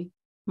day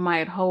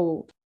might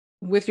hold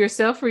with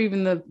yourself, or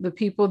even the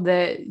people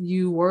that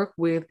you work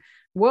with.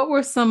 What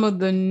were some of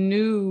the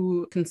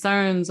new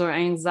concerns or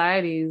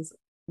anxieties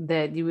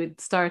that you would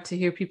start to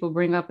hear people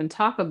bring up and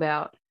talk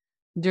about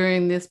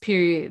during this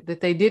period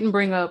that they didn't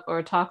bring up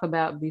or talk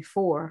about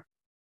before?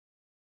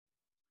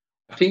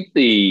 I think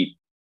the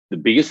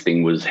biggest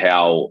thing was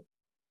how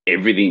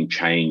everything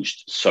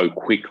changed so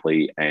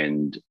quickly,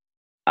 and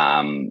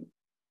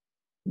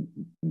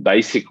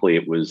basically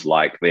it was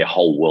like their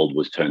whole world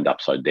was turned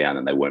upside down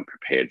and they weren't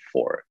prepared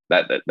for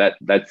it.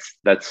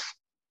 That's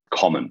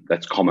common.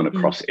 That's common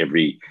across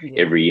every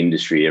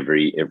industry,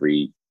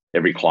 every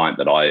client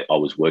that I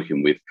was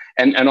working with,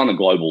 and on a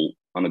global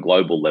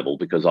level,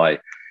 because I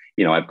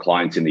have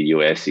clients in the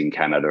US, in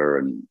Canada,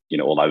 and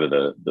all over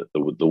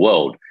the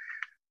world.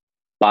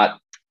 But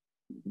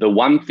the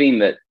one thing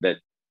that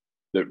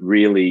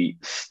really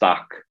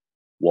stuck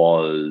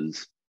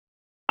was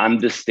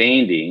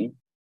understanding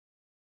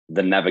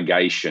the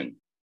navigation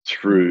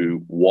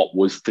through what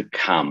was to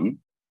come,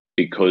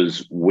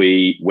 because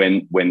when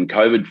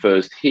COVID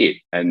first hit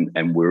and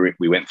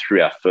we went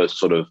through our first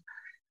sort of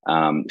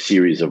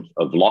series of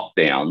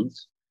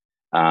lockdowns,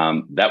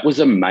 that was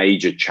a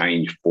major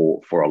change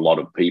for a lot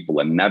of people,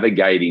 and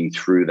navigating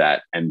through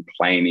that and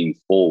planning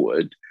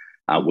forward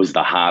was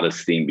the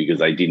hardest thing, because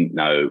they didn't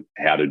know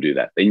how to do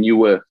that. Then you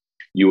were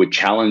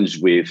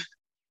challenged with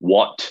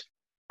what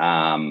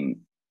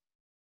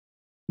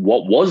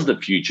was the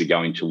future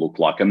going to look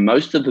like, and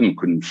most of them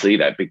couldn't see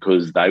that,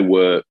 because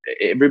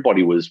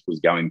everybody was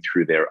going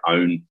through their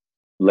own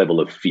level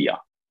of fear.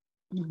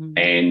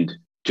 And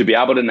to be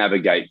able to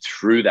navigate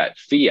through that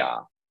fear,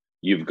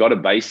 you've got to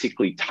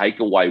basically take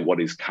away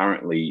what is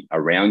currently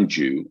around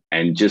you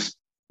and just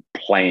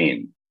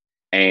plan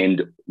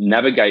and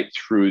navigate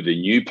through the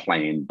new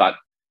plan,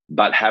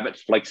 but have it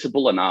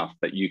flexible enough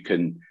that you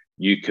can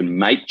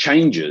make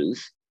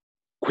changes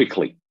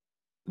quickly.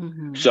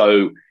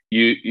 So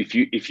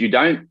if you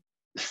don't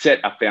set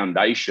a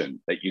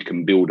foundation that you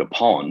can build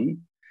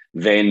upon,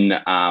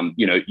 then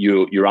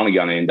you're only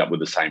going to end up with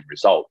the same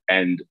result.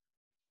 And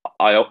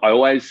I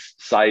always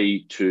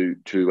say to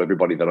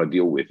everybody that I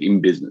deal with in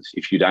business,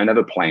 if you don't have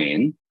a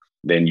plan,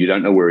 then you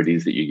don't know where it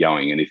is that you're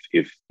going. And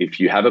if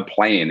you have a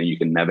plan and you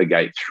can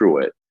navigate through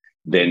it,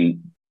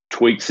 then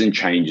tweaks and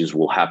changes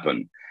will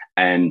happen.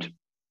 And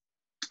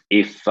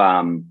if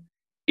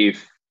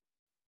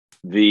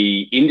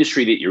the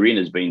industry that you're in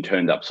has been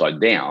turned upside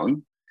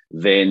down,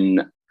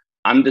 then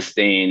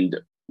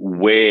understand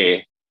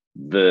where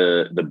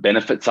the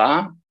benefits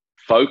are.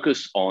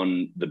 Focus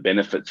on the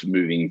benefits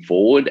moving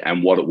forward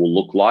and what it will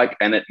look like.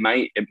 And it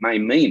may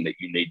mean that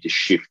you need to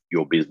shift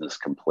your business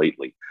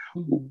completely.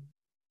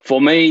 For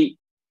me,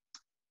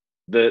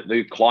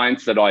 the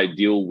clients that I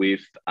deal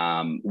with,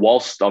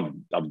 whilst I've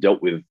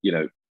dealt with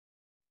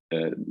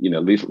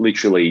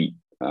literally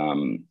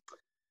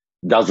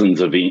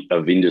dozens of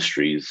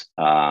industries,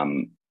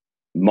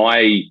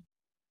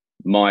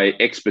 my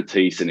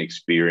expertise and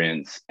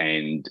experience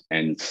and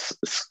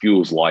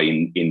skills lie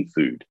in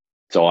food.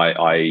 So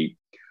I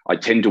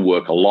tend to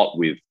work a lot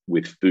with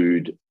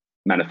food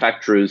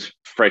manufacturers,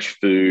 fresh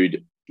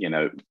food.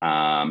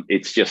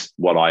 It's just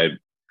what I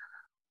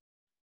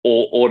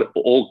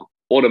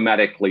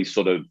automatically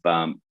sort of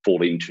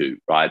fall into,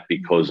 right,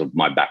 because of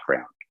my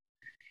background.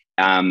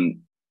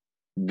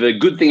 The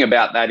good thing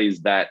about that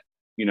is that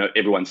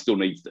everyone still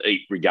needs to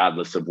eat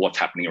regardless of what's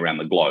happening around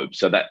the globe.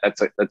 So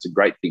that's a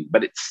great thing.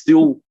 But it's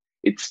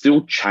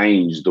still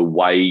changed the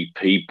way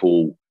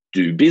people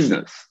do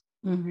business.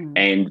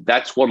 And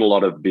that's what a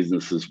lot of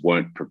businesses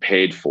weren't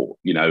prepared for.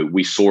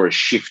 We saw a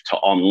shift to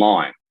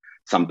online.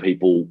 Some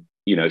people,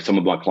 some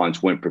of my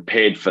clients weren't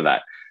prepared for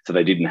that. So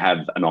they didn't have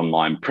an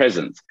online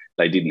presence.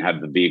 They didn't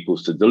have the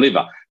vehicles to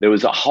deliver. There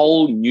was a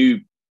whole new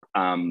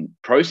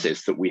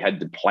process that we had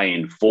to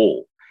plan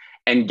for.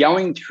 And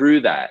going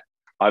through that,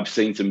 I've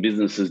seen some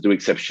businesses do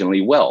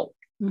exceptionally well,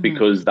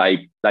 because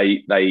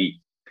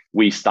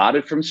we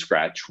started from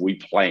scratch, we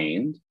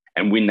planned,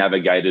 and we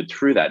navigated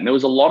through that. And there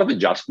was a lot of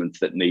adjustments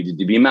that needed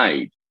to be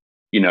made.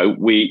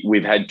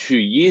 We've had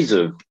 2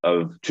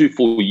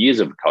 full years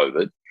of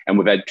COVID, and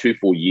we've had 2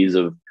 full years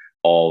of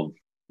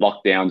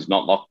lockdowns,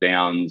 not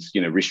lockdowns,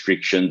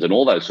 restrictions and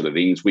all those sort of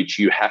things, which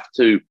you have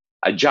to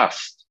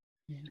adjust.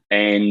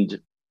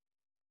 And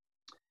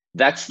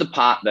that's the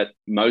part that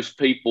most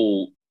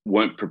people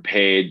weren't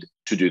prepared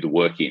to do the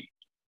work in,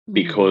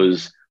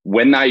 because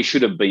when they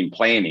should have been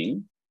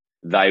planning,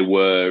 they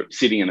were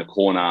sitting in a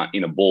corner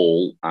in a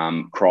ball,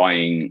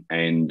 crying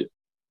and,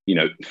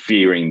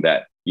 fearing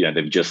that,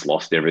 they've just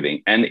lost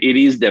everything. And it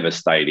is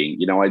devastating.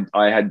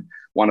 I had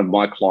one of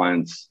my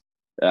clients,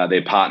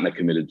 their partner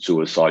committed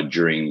suicide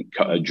during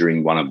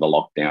one of the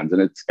lockdowns.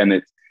 And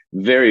it's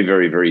very,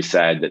 very, very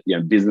sad that,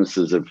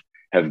 businesses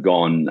have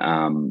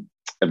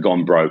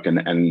gone broke,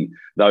 and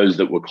those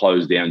that were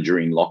closed down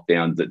during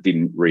lockdowns that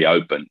didn't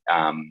reopen.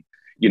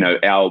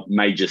 Our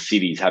major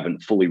cities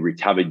haven't fully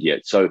recovered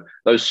yet. So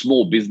those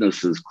small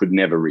businesses could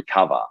never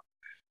recover.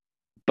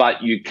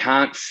 But you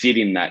can't sit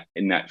in that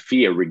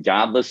fear,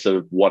 regardless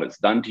of what it's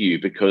done to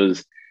you,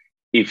 because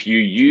if you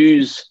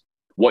use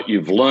what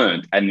you've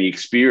learned and the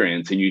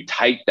experience and you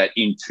take that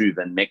into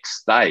the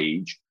next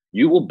stage,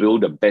 you will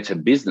build a better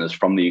business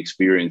from the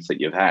experience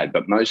that you've had.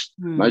 But most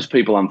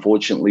people,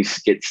 unfortunately,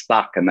 get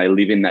stuck and they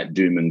live in that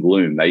doom and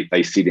gloom.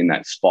 They sit in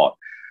that spot.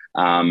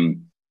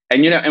 And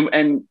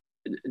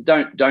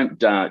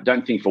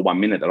don't think for 1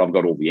 minute that I've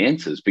got all the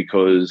answers,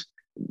 because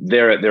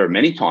there are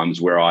many times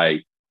where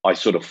I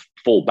sort of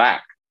fall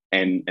back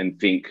and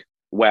think,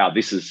 wow,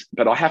 this is,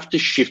 but I have to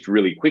shift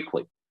really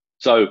quickly.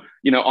 So,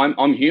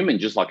 I'm human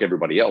just like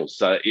everybody else.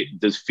 So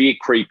does fear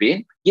creep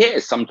in? Yeah,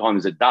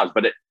 sometimes it does,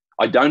 but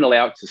I don't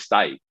allow it to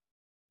stay.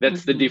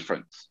 That's the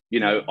difference.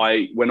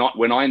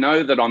 When I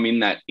know that I'm in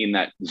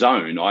that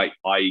zone,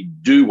 I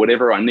do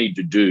whatever I need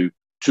to do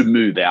to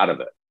move out of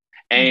it.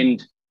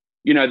 And,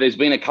 there's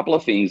been a couple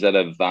of things that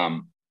have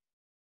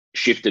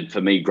shifted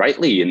for me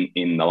greatly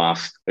in the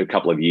last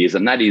couple of years.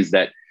 And that is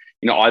that,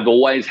 I've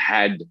always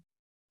had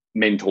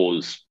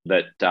mentors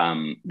that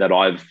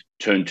I've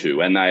turned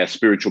to, and they are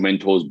spiritual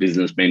mentors,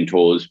 business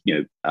mentors,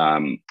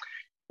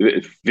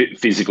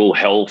 physical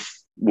health,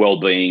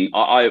 well-being.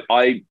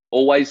 I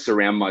always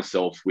surround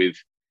myself with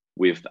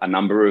a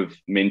number of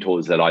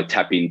mentors that I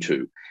tap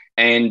into.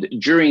 And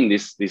during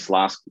this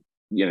last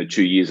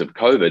 2 years of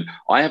COVID,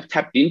 I have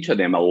tapped into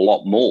them a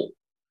lot more.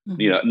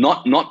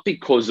 Not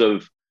because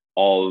of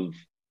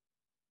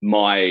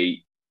my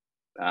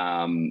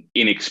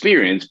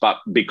inexperience, but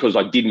because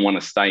I didn't want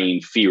to stay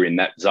in fear in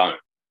that zone.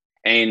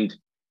 And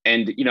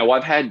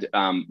I've had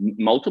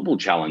multiple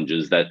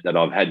challenges that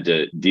I've had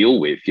to deal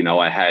with.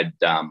 I had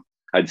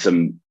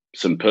some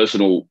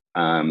personal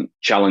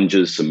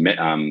challenges, some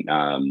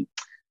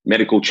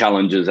medical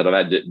challenges that I've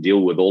had to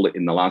deal with all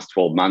in the last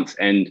 12 months.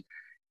 And,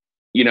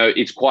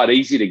 it's quite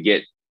easy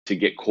to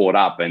get caught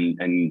up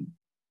and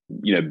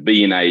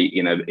be in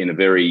a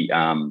very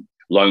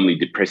lonely,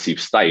 depressive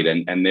state.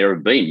 And there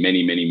have been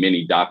many, many,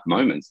 many dark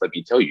moments, let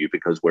me tell you,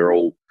 because we're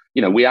all,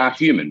 we are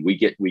human. We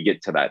get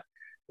to that.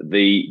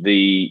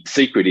 The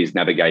secret is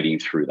navigating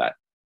through that,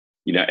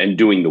 and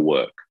doing the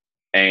work.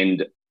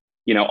 And,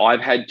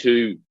 I've had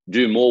to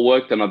do more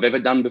work than I've ever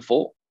done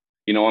before.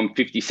 I'm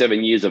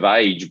 57 years of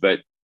age,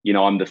 but,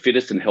 I'm the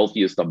fittest and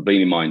healthiest I've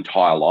been in my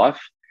entire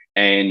life.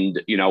 And,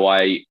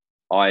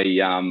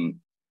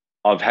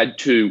 I've had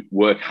to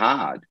work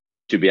hard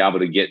to be able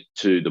to get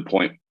to the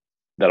point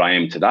that I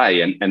am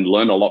today, and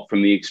learn a lot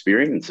from the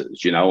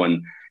experiences,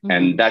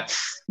 and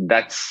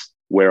that's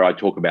where I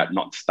talk about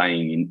not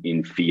staying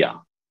in fear.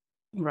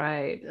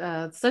 Right.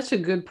 Such a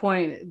good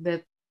point.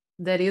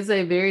 That is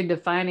a very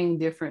defining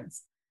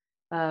difference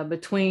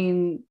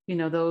between,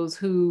 those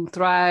who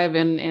thrive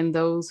and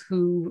those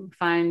who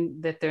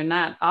find that they're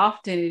not.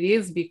 Often it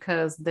is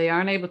because they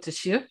aren't able to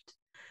shift.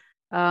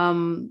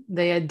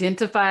 They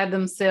identify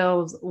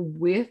themselves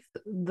with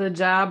the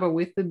job or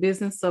with the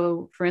business.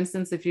 So for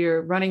instance, if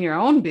you're running your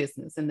own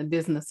business and the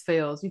business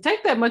fails, you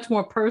take that much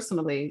more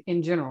personally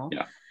in general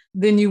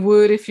than you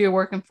would if you're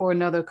working for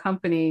another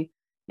company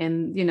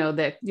and,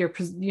 that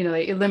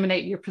they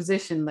eliminate your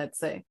position, let's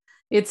say.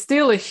 It's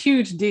still a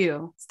huge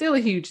deal,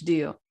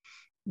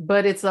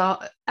 but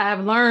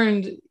I've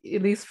learned,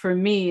 at least for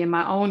me in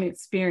my own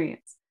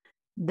experience,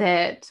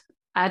 that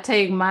I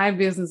take my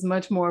business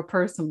much more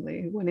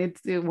personally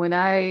when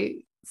I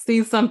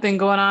see something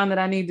going on that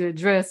I need to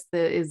address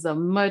that is a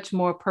much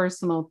more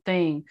personal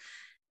thing.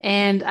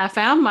 And I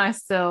found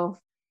myself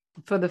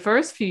for the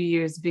first few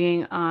years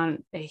being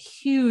on a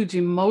huge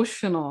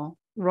emotional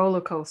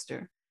roller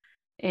coaster.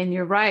 And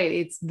you're right,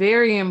 it's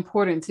very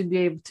important to be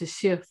able to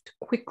shift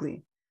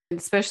quickly,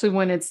 especially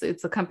when it's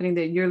a company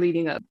that you're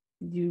leading up.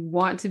 You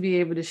want to be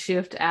able to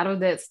shift out of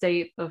that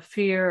state of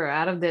fear or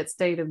out of that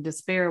state of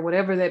despair,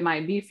 whatever that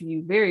might be for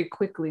you, very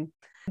quickly.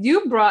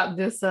 You brought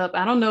this up.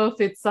 I don't know if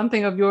it's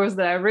something of yours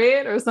that I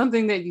read or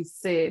something that you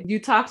said. You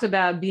talked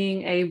about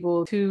being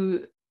able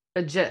to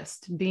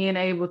adjust, being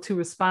able to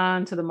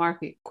respond to the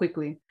market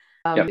quickly.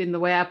 In the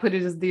way I put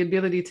it is the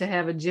ability to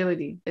have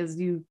agility. As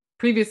you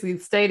previously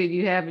stated,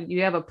 you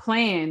have a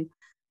plan,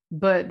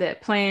 but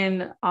that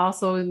plan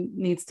also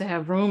needs to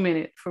have room in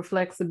it for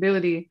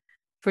flexibility,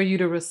 for you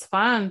to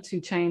respond to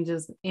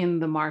changes in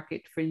the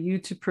market, for you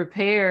to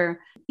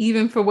prepare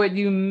even for what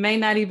you may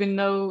not even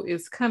know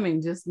is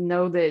coming. Just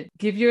know that,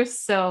 give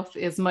yourself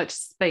as much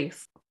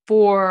space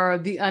for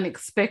the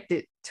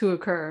unexpected to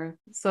occur.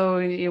 So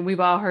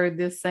we've all heard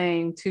this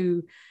saying,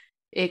 to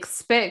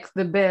expect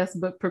the best,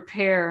 but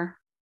prepare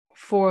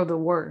for the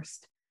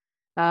worst.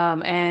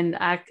 And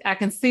I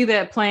can see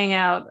that playing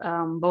out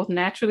both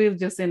naturally,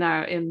 just in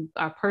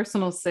our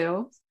personal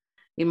selves,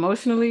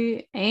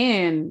 emotionally,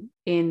 and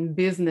in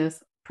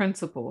business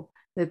principle,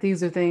 that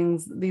these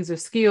are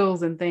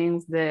skills and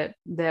things that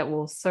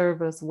will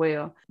serve us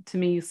well. To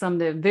me, you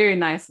summed it very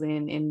nicely,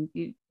 and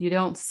you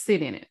don't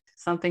sit in it.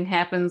 Something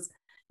happens,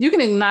 you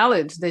can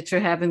acknowledge that you're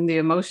having the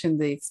emotion,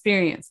 the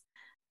experience.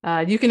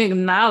 You can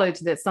acknowledge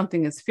that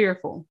something is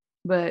fearful,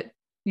 but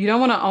you don't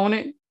want to own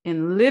it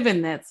and live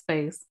in that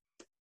space.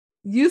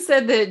 You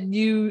said that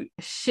you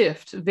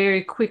shift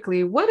very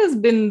quickly. What has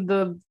been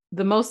the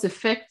most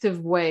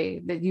effective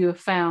way that you have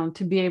found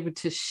to be able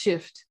to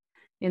shift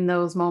in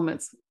those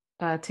moments,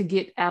 to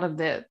get out of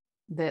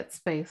that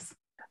space?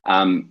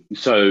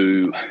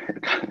 So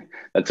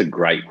that's a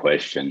great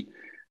question.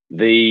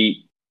 The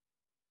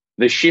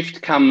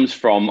shift comes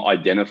from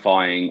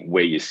identifying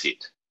where you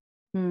sit.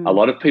 A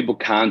lot of people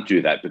can't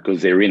do that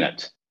because they're in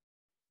it.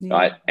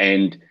 right?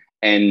 And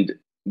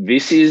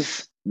this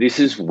is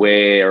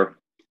where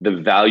the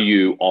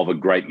value of a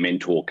great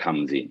mentor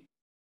comes in.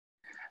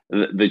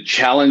 The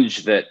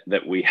challenge that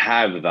we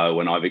have, though,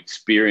 and I've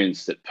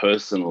experienced it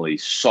personally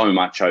so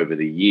much over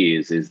the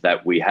years, is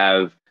that we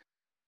have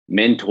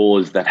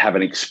mentors that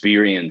haven't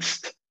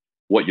experienced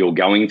what you're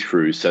going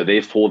through, so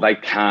therefore they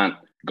can't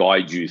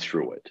guide you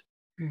through it.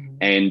 Mm-hmm.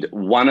 And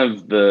one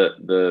of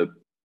the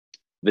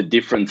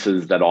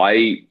differences that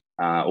I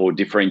or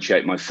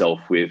differentiate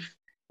myself with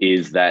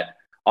is that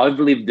I've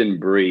lived and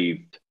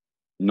breathed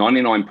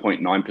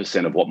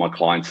 99.9% of what my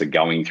clients are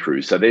going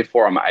through. So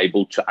therefore I'm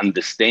able to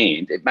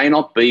understand. It may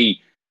not be,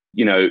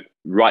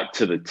 right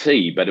to the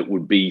T, but it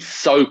would be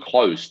so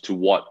close to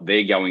what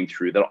they're going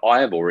through that I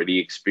have already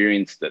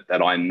experienced it,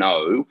 that I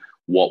know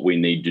what we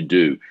need to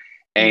do.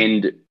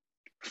 And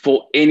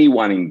for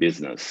anyone in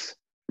business,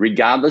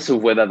 regardless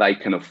of whether they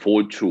can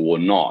afford to or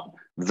not,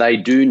 they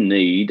do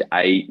need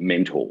a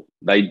mentor.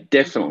 They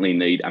definitely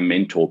need a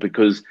mentor,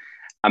 because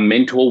a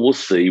mentor will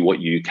see what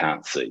you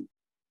can't see.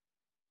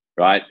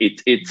 Right?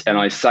 It's and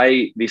I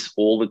say this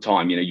all the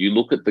time, you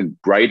look at the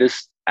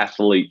greatest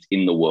athletes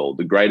in the world,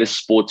 the greatest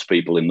sports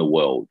people in the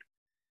world,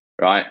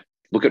 right?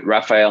 Look at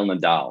Rafael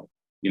Nadal,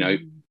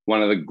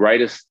 one of the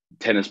greatest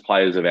tennis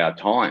players of our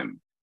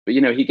time. But,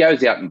 he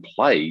goes out and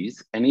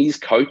plays, and his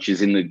coach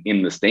is in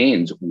the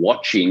stands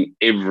watching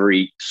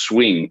every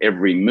swing,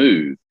 every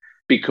move,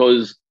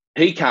 because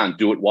he can't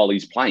do it while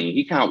he's playing.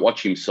 He can't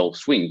watch himself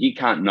swing. He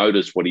can't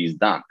notice what he's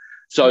done.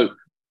 So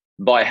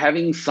by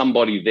having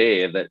somebody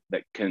there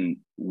that can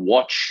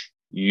watch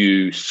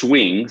you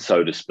swing,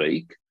 so to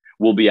speak,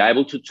 will be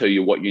able to tell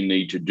you what you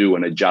need to do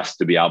and adjust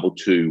to be able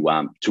to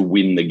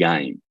win the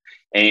game.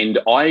 And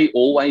I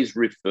always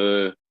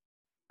refer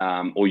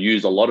or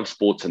use a lot of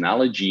sports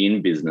analogy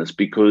in business,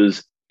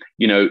 because,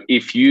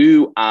 if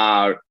you've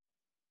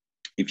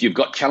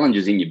got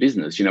challenges in your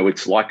business,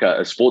 it's like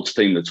a sports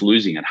team that's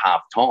losing at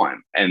half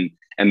time, and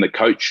the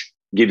coach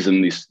gives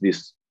them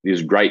this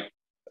great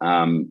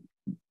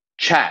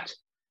chat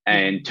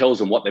and tells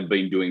them what they've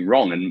been doing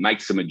wrong and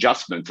makes some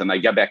adjustments, and they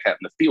go back out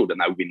in the field and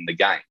they win the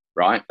game,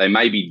 right? They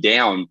may be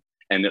down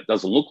and it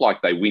doesn't look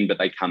like they win, but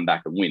they come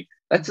back and win.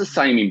 That's the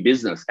same in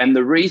business. And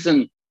the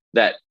reason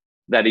that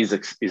is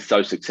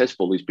so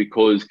successful is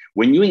because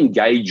when you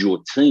engage your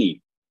team,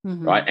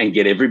 right, and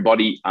get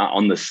everybody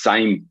on the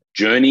same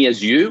journey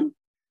as you,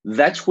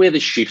 that's where the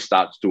shift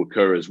starts to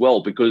occur as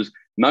well, because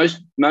most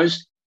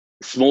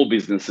small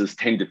businesses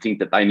tend to think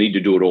that they need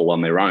to do it all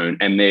on their own,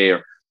 and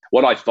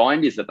what I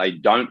find is that they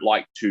don't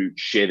like to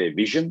share their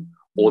vision,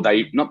 or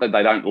not that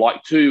they don't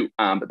like to,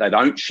 but they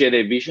don't share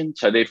their vision.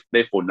 So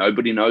therefore,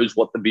 nobody knows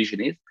what the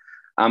vision is.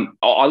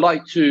 I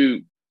like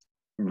to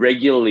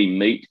regularly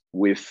meet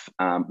with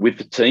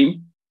the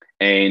team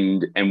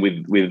and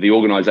with the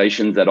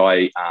organisations that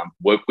I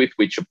work with,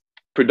 which are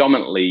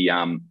predominantly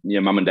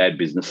mum and dad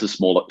businesses,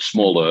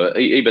 smaller,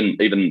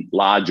 even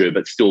larger,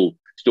 but still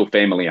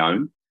family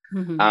owned.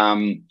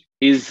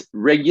 Is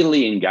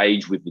regularly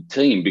engage with the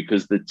team,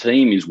 because the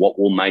team is what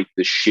will make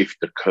the shift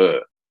occur,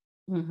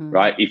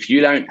 right? If you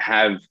don't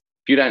have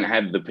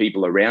the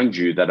people around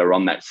you that are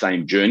on that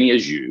same journey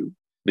as you,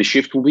 the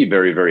shift will be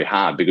very, very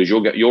hard, because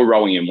you're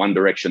rowing in one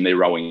direction, they're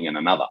rowing in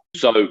another.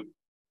 So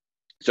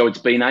it's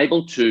been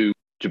able to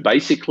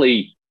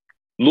basically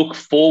look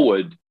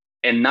forward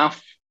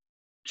enough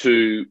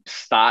to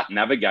start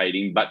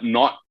navigating, but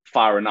not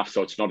far enough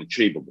so it's not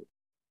achievable.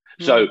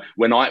 So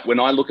when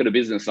I look at a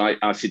business,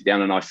 I sit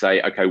down and I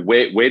say, okay,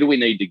 where do we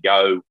need to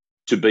go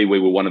to be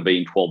where we want to be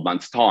in 12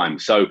 months' time?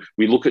 So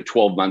we look at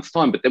 12 months'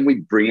 time, but then we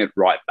bring it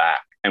right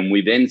back, and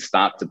we then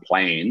start to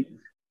plan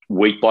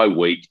week by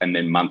week and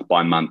then month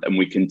by month, and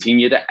we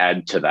continue to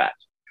add to that.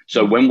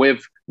 So when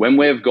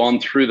we've gone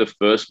through the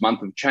first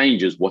month of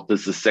changes, what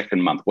does the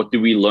second month? What do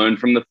we learn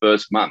from the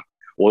first month,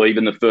 or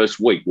even the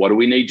first week? What do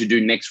we need to do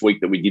next week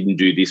that we didn't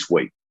do this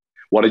week?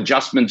 What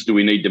adjustments do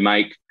we need to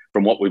make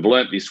from what we've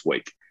learned this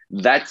week?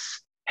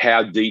 That's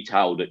how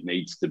detailed it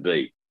needs to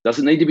be.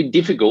 Doesn't need to be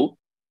difficult,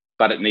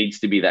 but it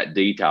needs to be that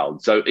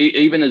detailed. So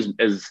even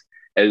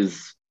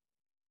as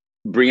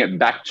bring it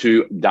back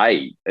to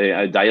daily,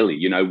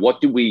 what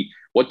did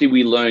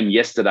we learn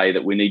yesterday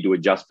that we need to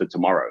adjust for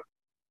tomorrow?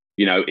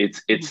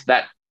 It's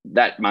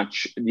that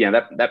much.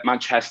 That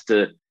much has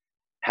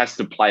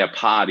to play a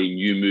part in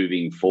you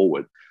moving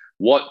forward.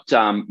 What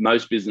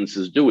most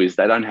businesses do is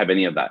they don't have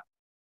any of that.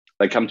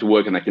 They come to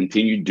work and they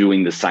continue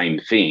doing the same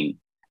thing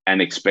and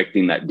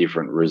expecting that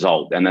different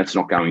result. And that's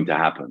not going to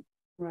happen,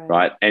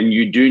 right? And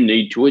you do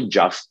need to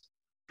adjust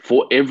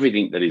for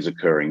everything that is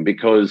occurring,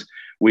 because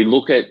we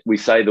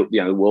say that,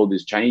 the world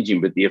is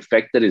changing, but the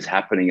effect that is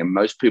happening, and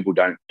most people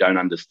don't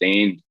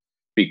understand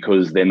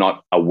because they're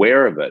not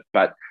aware of it.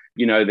 But,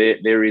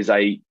 there is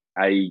a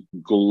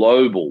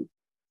global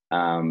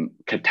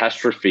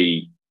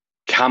catastrophe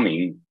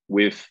coming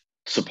with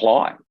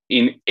supply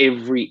in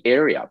every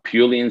area,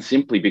 purely and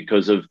simply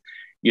because of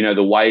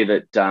the way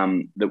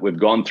that we've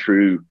gone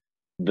through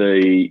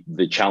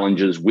the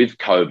challenges with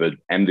COVID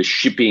and the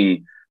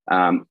shipping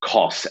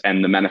costs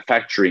and the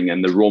manufacturing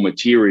and the raw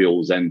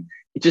materials, and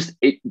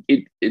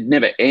it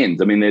never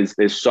ends. I mean,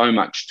 there's so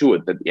much to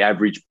it that the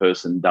average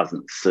person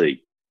doesn't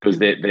see, because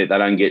they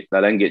don't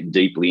get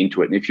deeply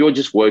into it. And if you're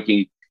just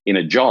working in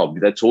a job,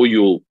 that's all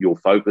you'll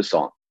focus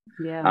on.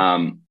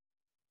 Yeah.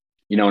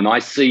 And I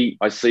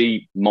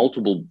see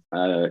multiple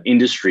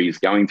industries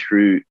going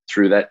through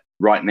that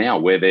right now,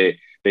 where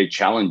their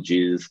challenge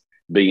is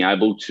being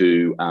able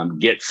to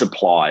get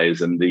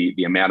suppliers, and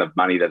the amount of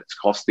money that it's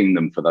costing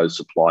them for those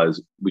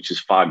suppliers, which is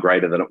far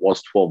greater than it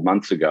was 12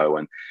 months ago.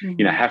 And,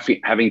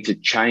 having to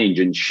change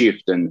and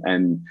shift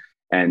and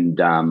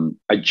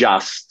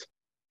adjust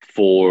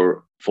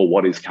for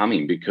what is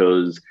coming,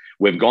 because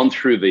we've gone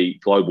through the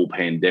global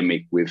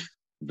pandemic with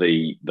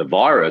the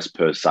virus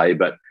per se,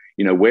 but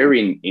we're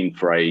in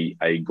for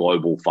a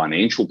global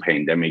financial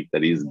pandemic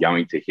that is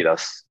going to hit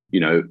us,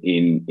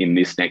 in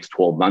this next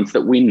 12 months,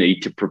 that we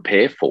need to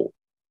prepare for,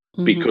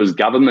 because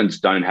governments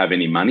don't have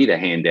any money to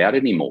hand out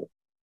anymore.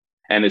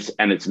 And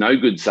it's no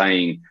good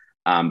saying,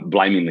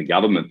 blaming the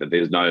government that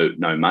there's no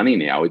money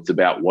now. It's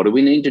about, what do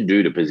we need to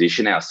do to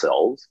position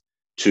ourselves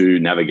to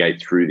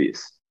navigate through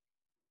this?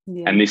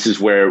 Yeah. And this is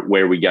where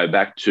we go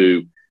back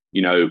to,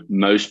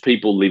 most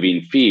people live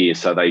in fear,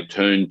 so they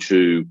turn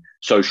to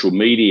social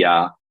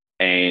media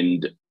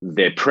and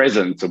their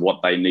presence of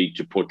what they need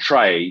to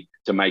portray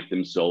to make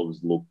themselves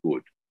look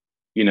good.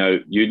 You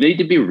need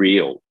to be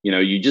real. You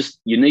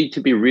need to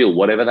be real,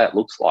 whatever that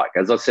looks like.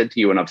 As I said to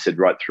you, and I've said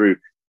right through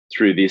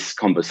this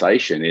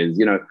conversation, is,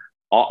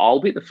 I'll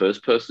be the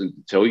first person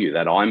to tell you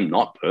that I'm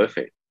not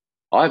perfect.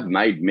 I've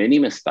made many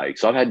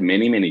mistakes. I've had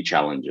many, many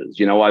challenges.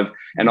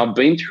 I've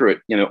been through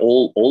it,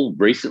 all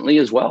recently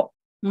as well.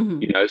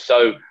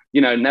 So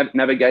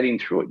navigating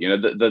through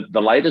it.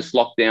 The latest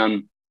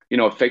lockdown,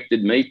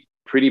 affected me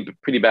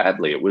pretty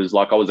badly. It was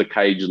like I was a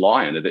caged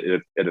lion.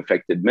 It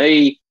affected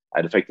me.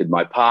 It affected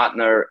my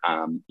partner.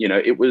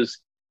 It was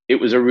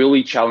a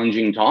really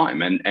challenging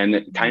time, and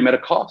it came at a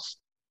cost.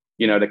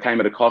 It came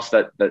at a cost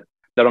that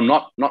I'm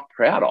not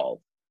proud of.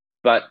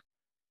 But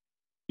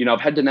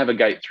I've had to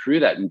navigate through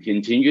that and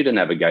continue to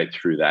navigate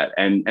through that,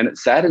 and it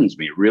saddens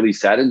me. It really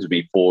saddens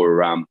me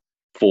for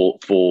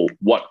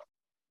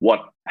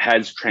what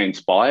has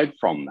transpired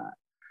from that.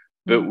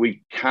 But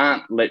we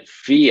can't let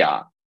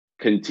fear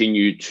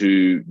continue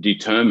to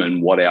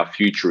determine what our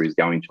future is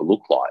going to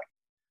look like,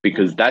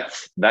 because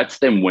that's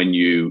then when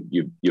you've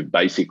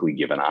basically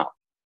given up.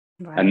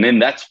 Right. And then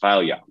that's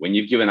failure. When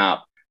you've given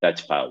up,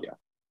 that's failure.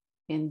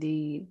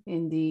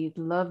 Indeed.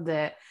 Love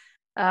that.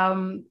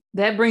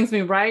 That brings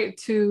me right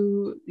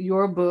to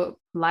your book,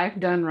 Life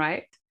Done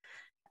Right.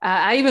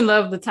 I even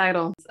love the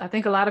title. I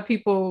think a lot of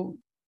people,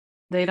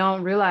 they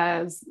don't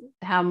realize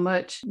how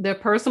much their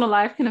personal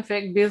life can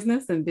affect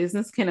business, and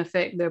business can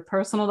affect their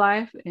personal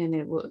life. And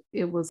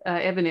it was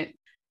evident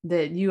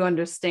that you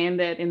understand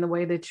that in the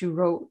way that you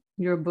wrote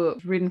your book,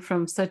 written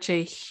from such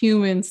a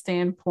human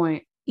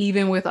standpoint.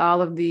 Even with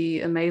all of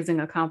the amazing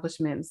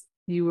accomplishments,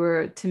 you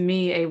were, to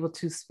me, able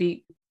to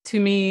speak to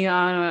me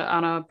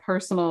on a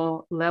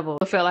personal level.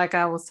 I felt like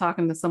I was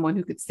talking to someone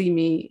who could see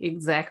me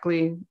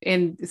exactly.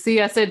 And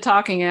see, I said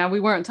talking, and we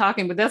weren't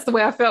talking, but that's the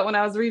way I felt when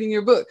I was reading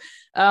your book,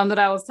 that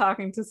I was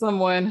talking to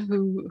someone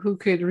who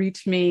could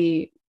reach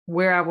me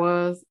where I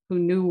was, who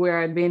knew where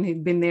I'd been,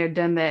 who'd been there,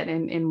 done that,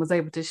 and was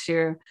able to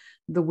share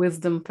the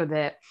wisdom for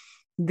that.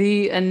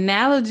 The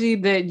analogy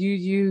that you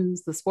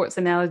use, the sports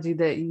analogy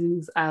that you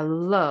use, I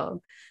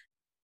love.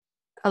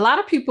 A lot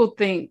of people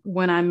think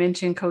when I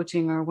mention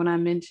coaching or when I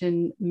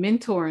mention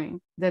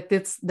mentoring that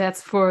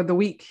that's for the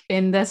weak.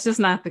 And that's just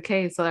not the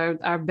case.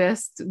 Our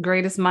best,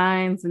 greatest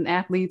minds and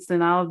athletes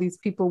and all of these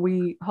people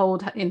we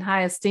hold in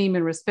high esteem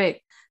and respect,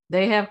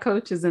 they have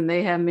coaches and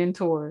they have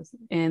mentors.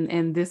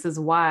 And this is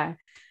why.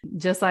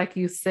 Just like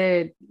you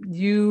said,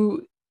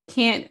 you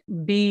can't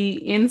be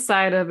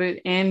inside of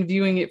it and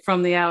viewing it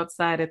from the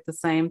outside at the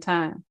same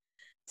time.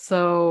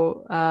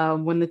 So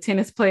when the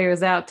tennis player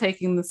is out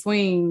taking the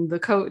swing, the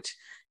coach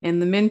and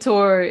the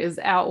mentor is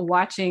out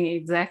watching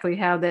exactly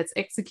how that's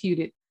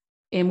executed.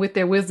 And with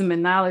their wisdom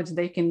and knowledge,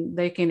 they can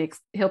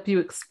help you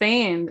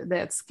expand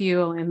that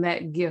skill and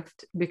that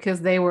gift, because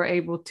they were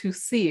able to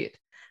see it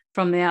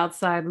from the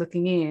outside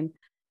looking in.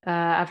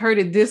 I've heard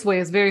it this way.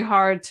 It's very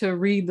hard to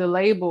read the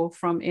label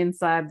from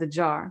inside the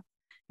jar.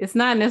 It's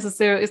not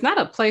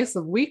a place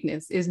of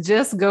weakness. It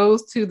just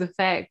goes to the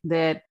fact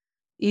that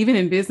even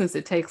in business,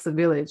 it takes a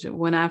village.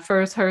 When I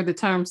first heard the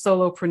term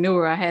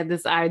solopreneur, I had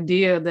this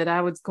idea that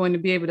I was going to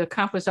be able to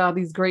accomplish all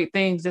these great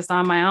things just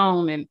on my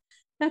own. And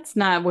that's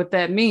not what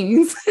that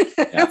means.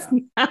 That's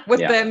not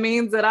what that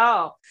means at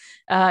all.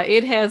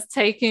 It has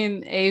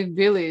taken a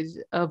village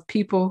of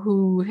people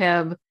who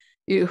are,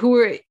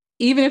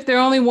 even if they're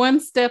only one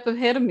step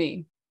ahead of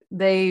me,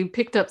 they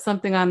picked up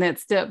something on that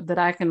step that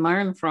I can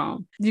learn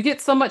from. You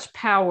get so much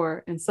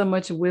power and so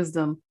much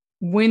wisdom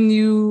when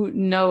you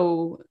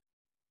know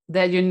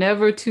that you're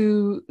never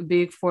too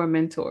big for a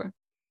mentor.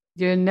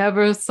 You're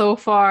never so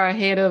far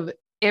ahead of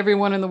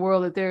everyone in the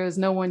world that there is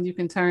no one you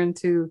can turn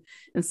to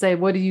and say,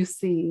 what do you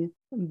see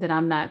that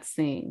I'm not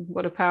seeing?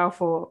 What a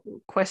powerful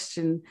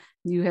question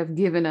you have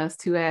given us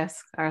to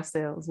ask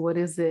ourselves. What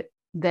is it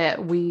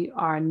that we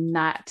are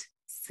not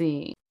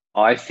seeing?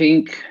 I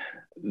think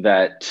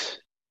that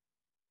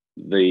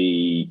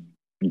the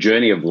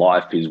journey of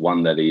life is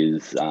one that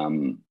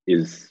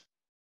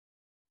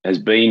has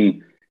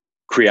been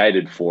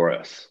created for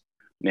us.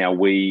 Now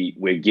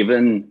we're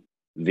given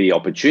the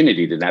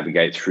opportunity to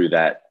navigate through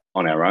that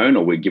on our own,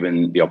 or we're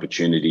given the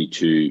opportunity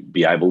to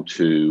be able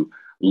to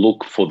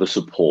look for the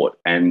support,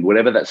 and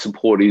whatever that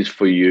support is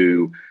for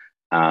you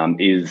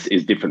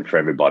is different for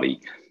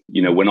everybody.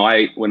 You know, when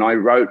I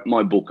wrote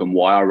my book, and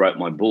why I wrote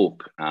my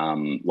book,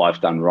 Life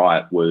Done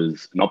Right,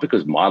 was not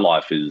because my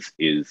life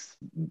is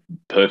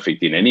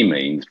perfect in any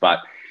means, but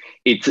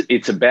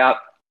it's about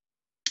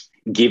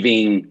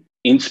giving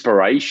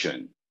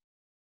inspiration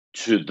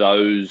to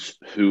those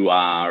who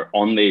are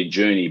on their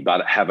journey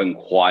but haven't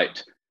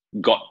quite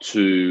got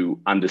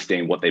to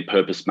understand what their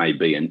purpose may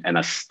be, and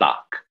are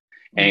stuck.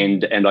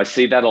 And I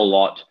see that a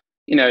lot,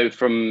 you know,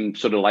 from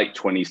sort of late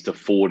 20s to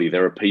 40.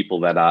 There are people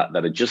that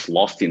are just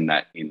lost in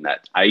that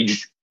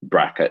age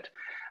bracket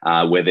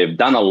where they've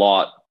done a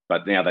lot,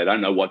 but now they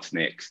don't know what's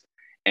next.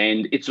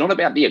 And it's not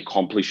about the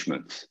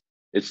accomplishments.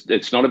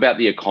 It's not about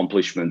the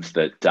accomplishments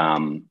that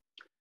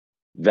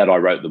I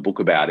wrote the book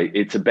about.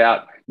 It's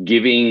about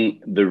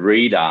giving the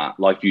reader,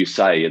 like you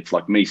say, it's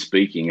like me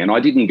speaking. And I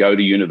didn't go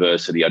to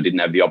university. I didn't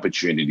have the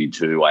opportunity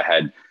to. I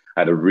had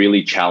a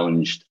really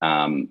challenged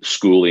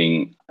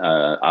schooling,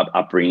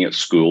 upbringing at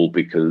school,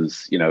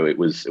 because, you know, it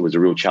was a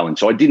real challenge.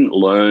 So I didn't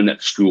learn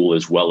at school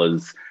as well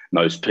as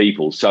most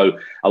people. So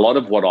a lot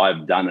of what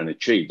I've done and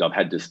achieved, I've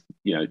had to,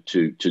 you know,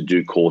 to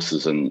do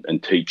courses and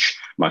teach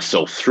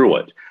myself through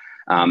it.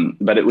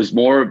 But it was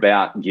more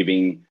about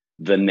giving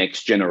the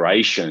next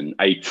generation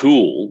a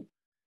tool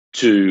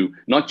to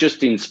not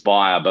just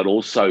inspire, but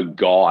also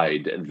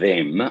guide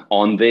them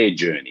on their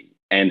journey,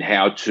 and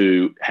how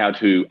to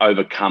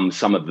overcome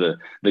some of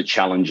the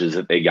challenges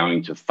that they're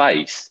going to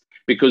face,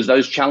 because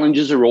those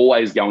challenges are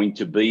always going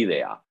to be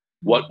there.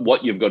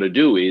 What you've got to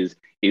do is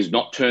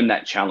not turn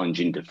that challenge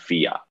into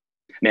fear.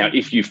 Now,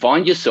 if you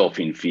find yourself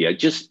in fear,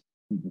 just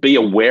be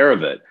aware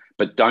of it,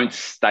 but don't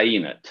stay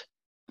in it.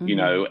 You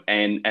know,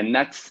 and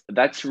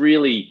that's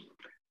really,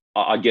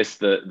 I guess,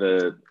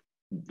 the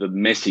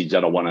message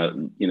that I want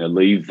to, you know,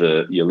 leave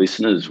your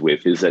listeners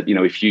with is that, you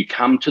know, if you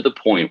come to the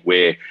point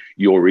where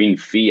you're in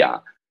fear,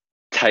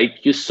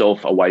 take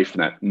yourself away from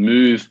that.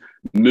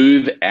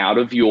 Move out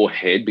of your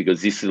head,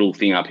 because this little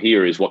thing up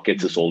here is what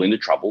gets us all into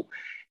trouble,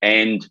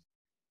 and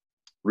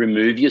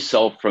remove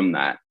yourself from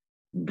that.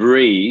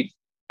 Breathe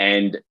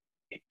and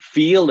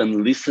feel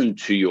and listen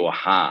to your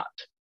heart.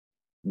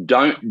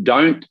 Don't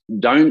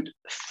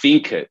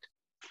think it,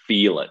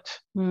 feel it.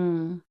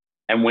 And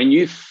when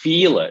you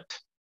feel it,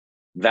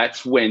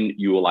 that's when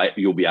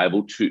you'll be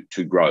able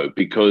to grow,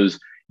 because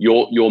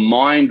your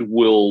mind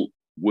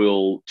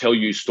will tell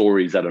you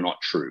stories that are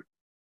not true.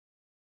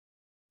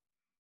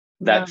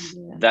 That's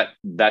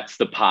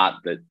the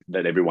part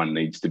that everyone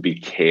needs to be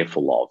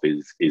careful of,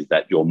 is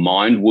that your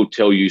mind will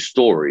tell you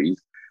stories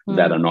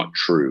that are not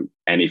true.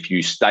 And if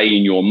you stay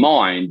in your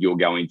mind, you're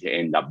going to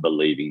end up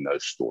believing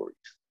those stories.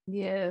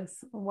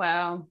 Yes.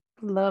 Wow.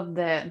 Love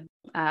that.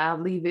 I'll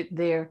leave it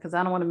there because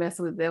I don't want to mess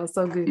with it. That was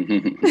so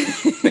good.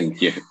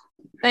 Thank you.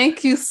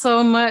 Thank you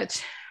so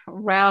much,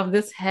 Ralph.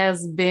 This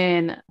has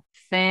been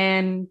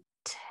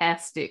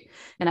fantastic.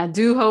 And I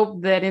do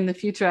hope that in the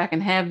future I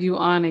can have you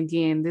on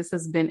again. This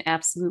has been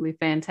absolutely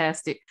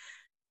fantastic.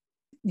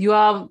 You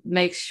all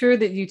make sure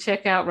that you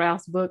check out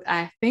Ralph's book.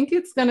 I think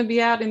it's going to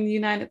be out in the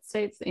United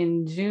States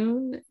in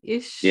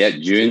June-ish. Yeah,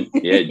 June.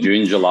 Yeah,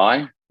 June,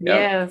 July. Yep.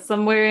 Yeah,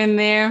 somewhere in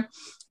there.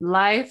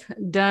 Life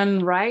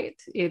Done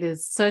Right. It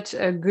is such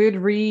a good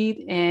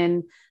read,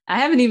 and I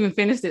haven't even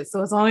finished it,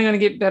 so it's only going to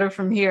get better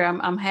from here.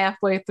 I'm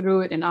halfway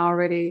through it, and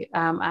already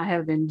I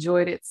have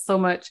enjoyed it so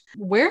much.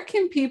 Where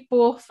can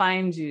people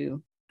find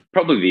you?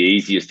 Probably the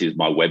easiest is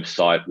my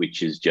website,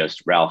 which is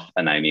just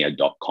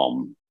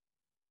ralphanania.com.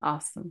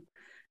 Awesome.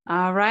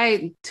 All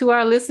right. To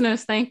our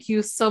listeners, thank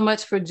you so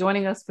much for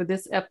joining us for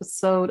this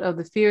episode of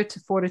the Fear to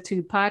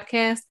Fortitude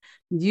podcast.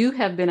 You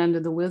have been under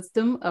the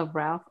wisdom of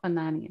Ralph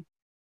Anania.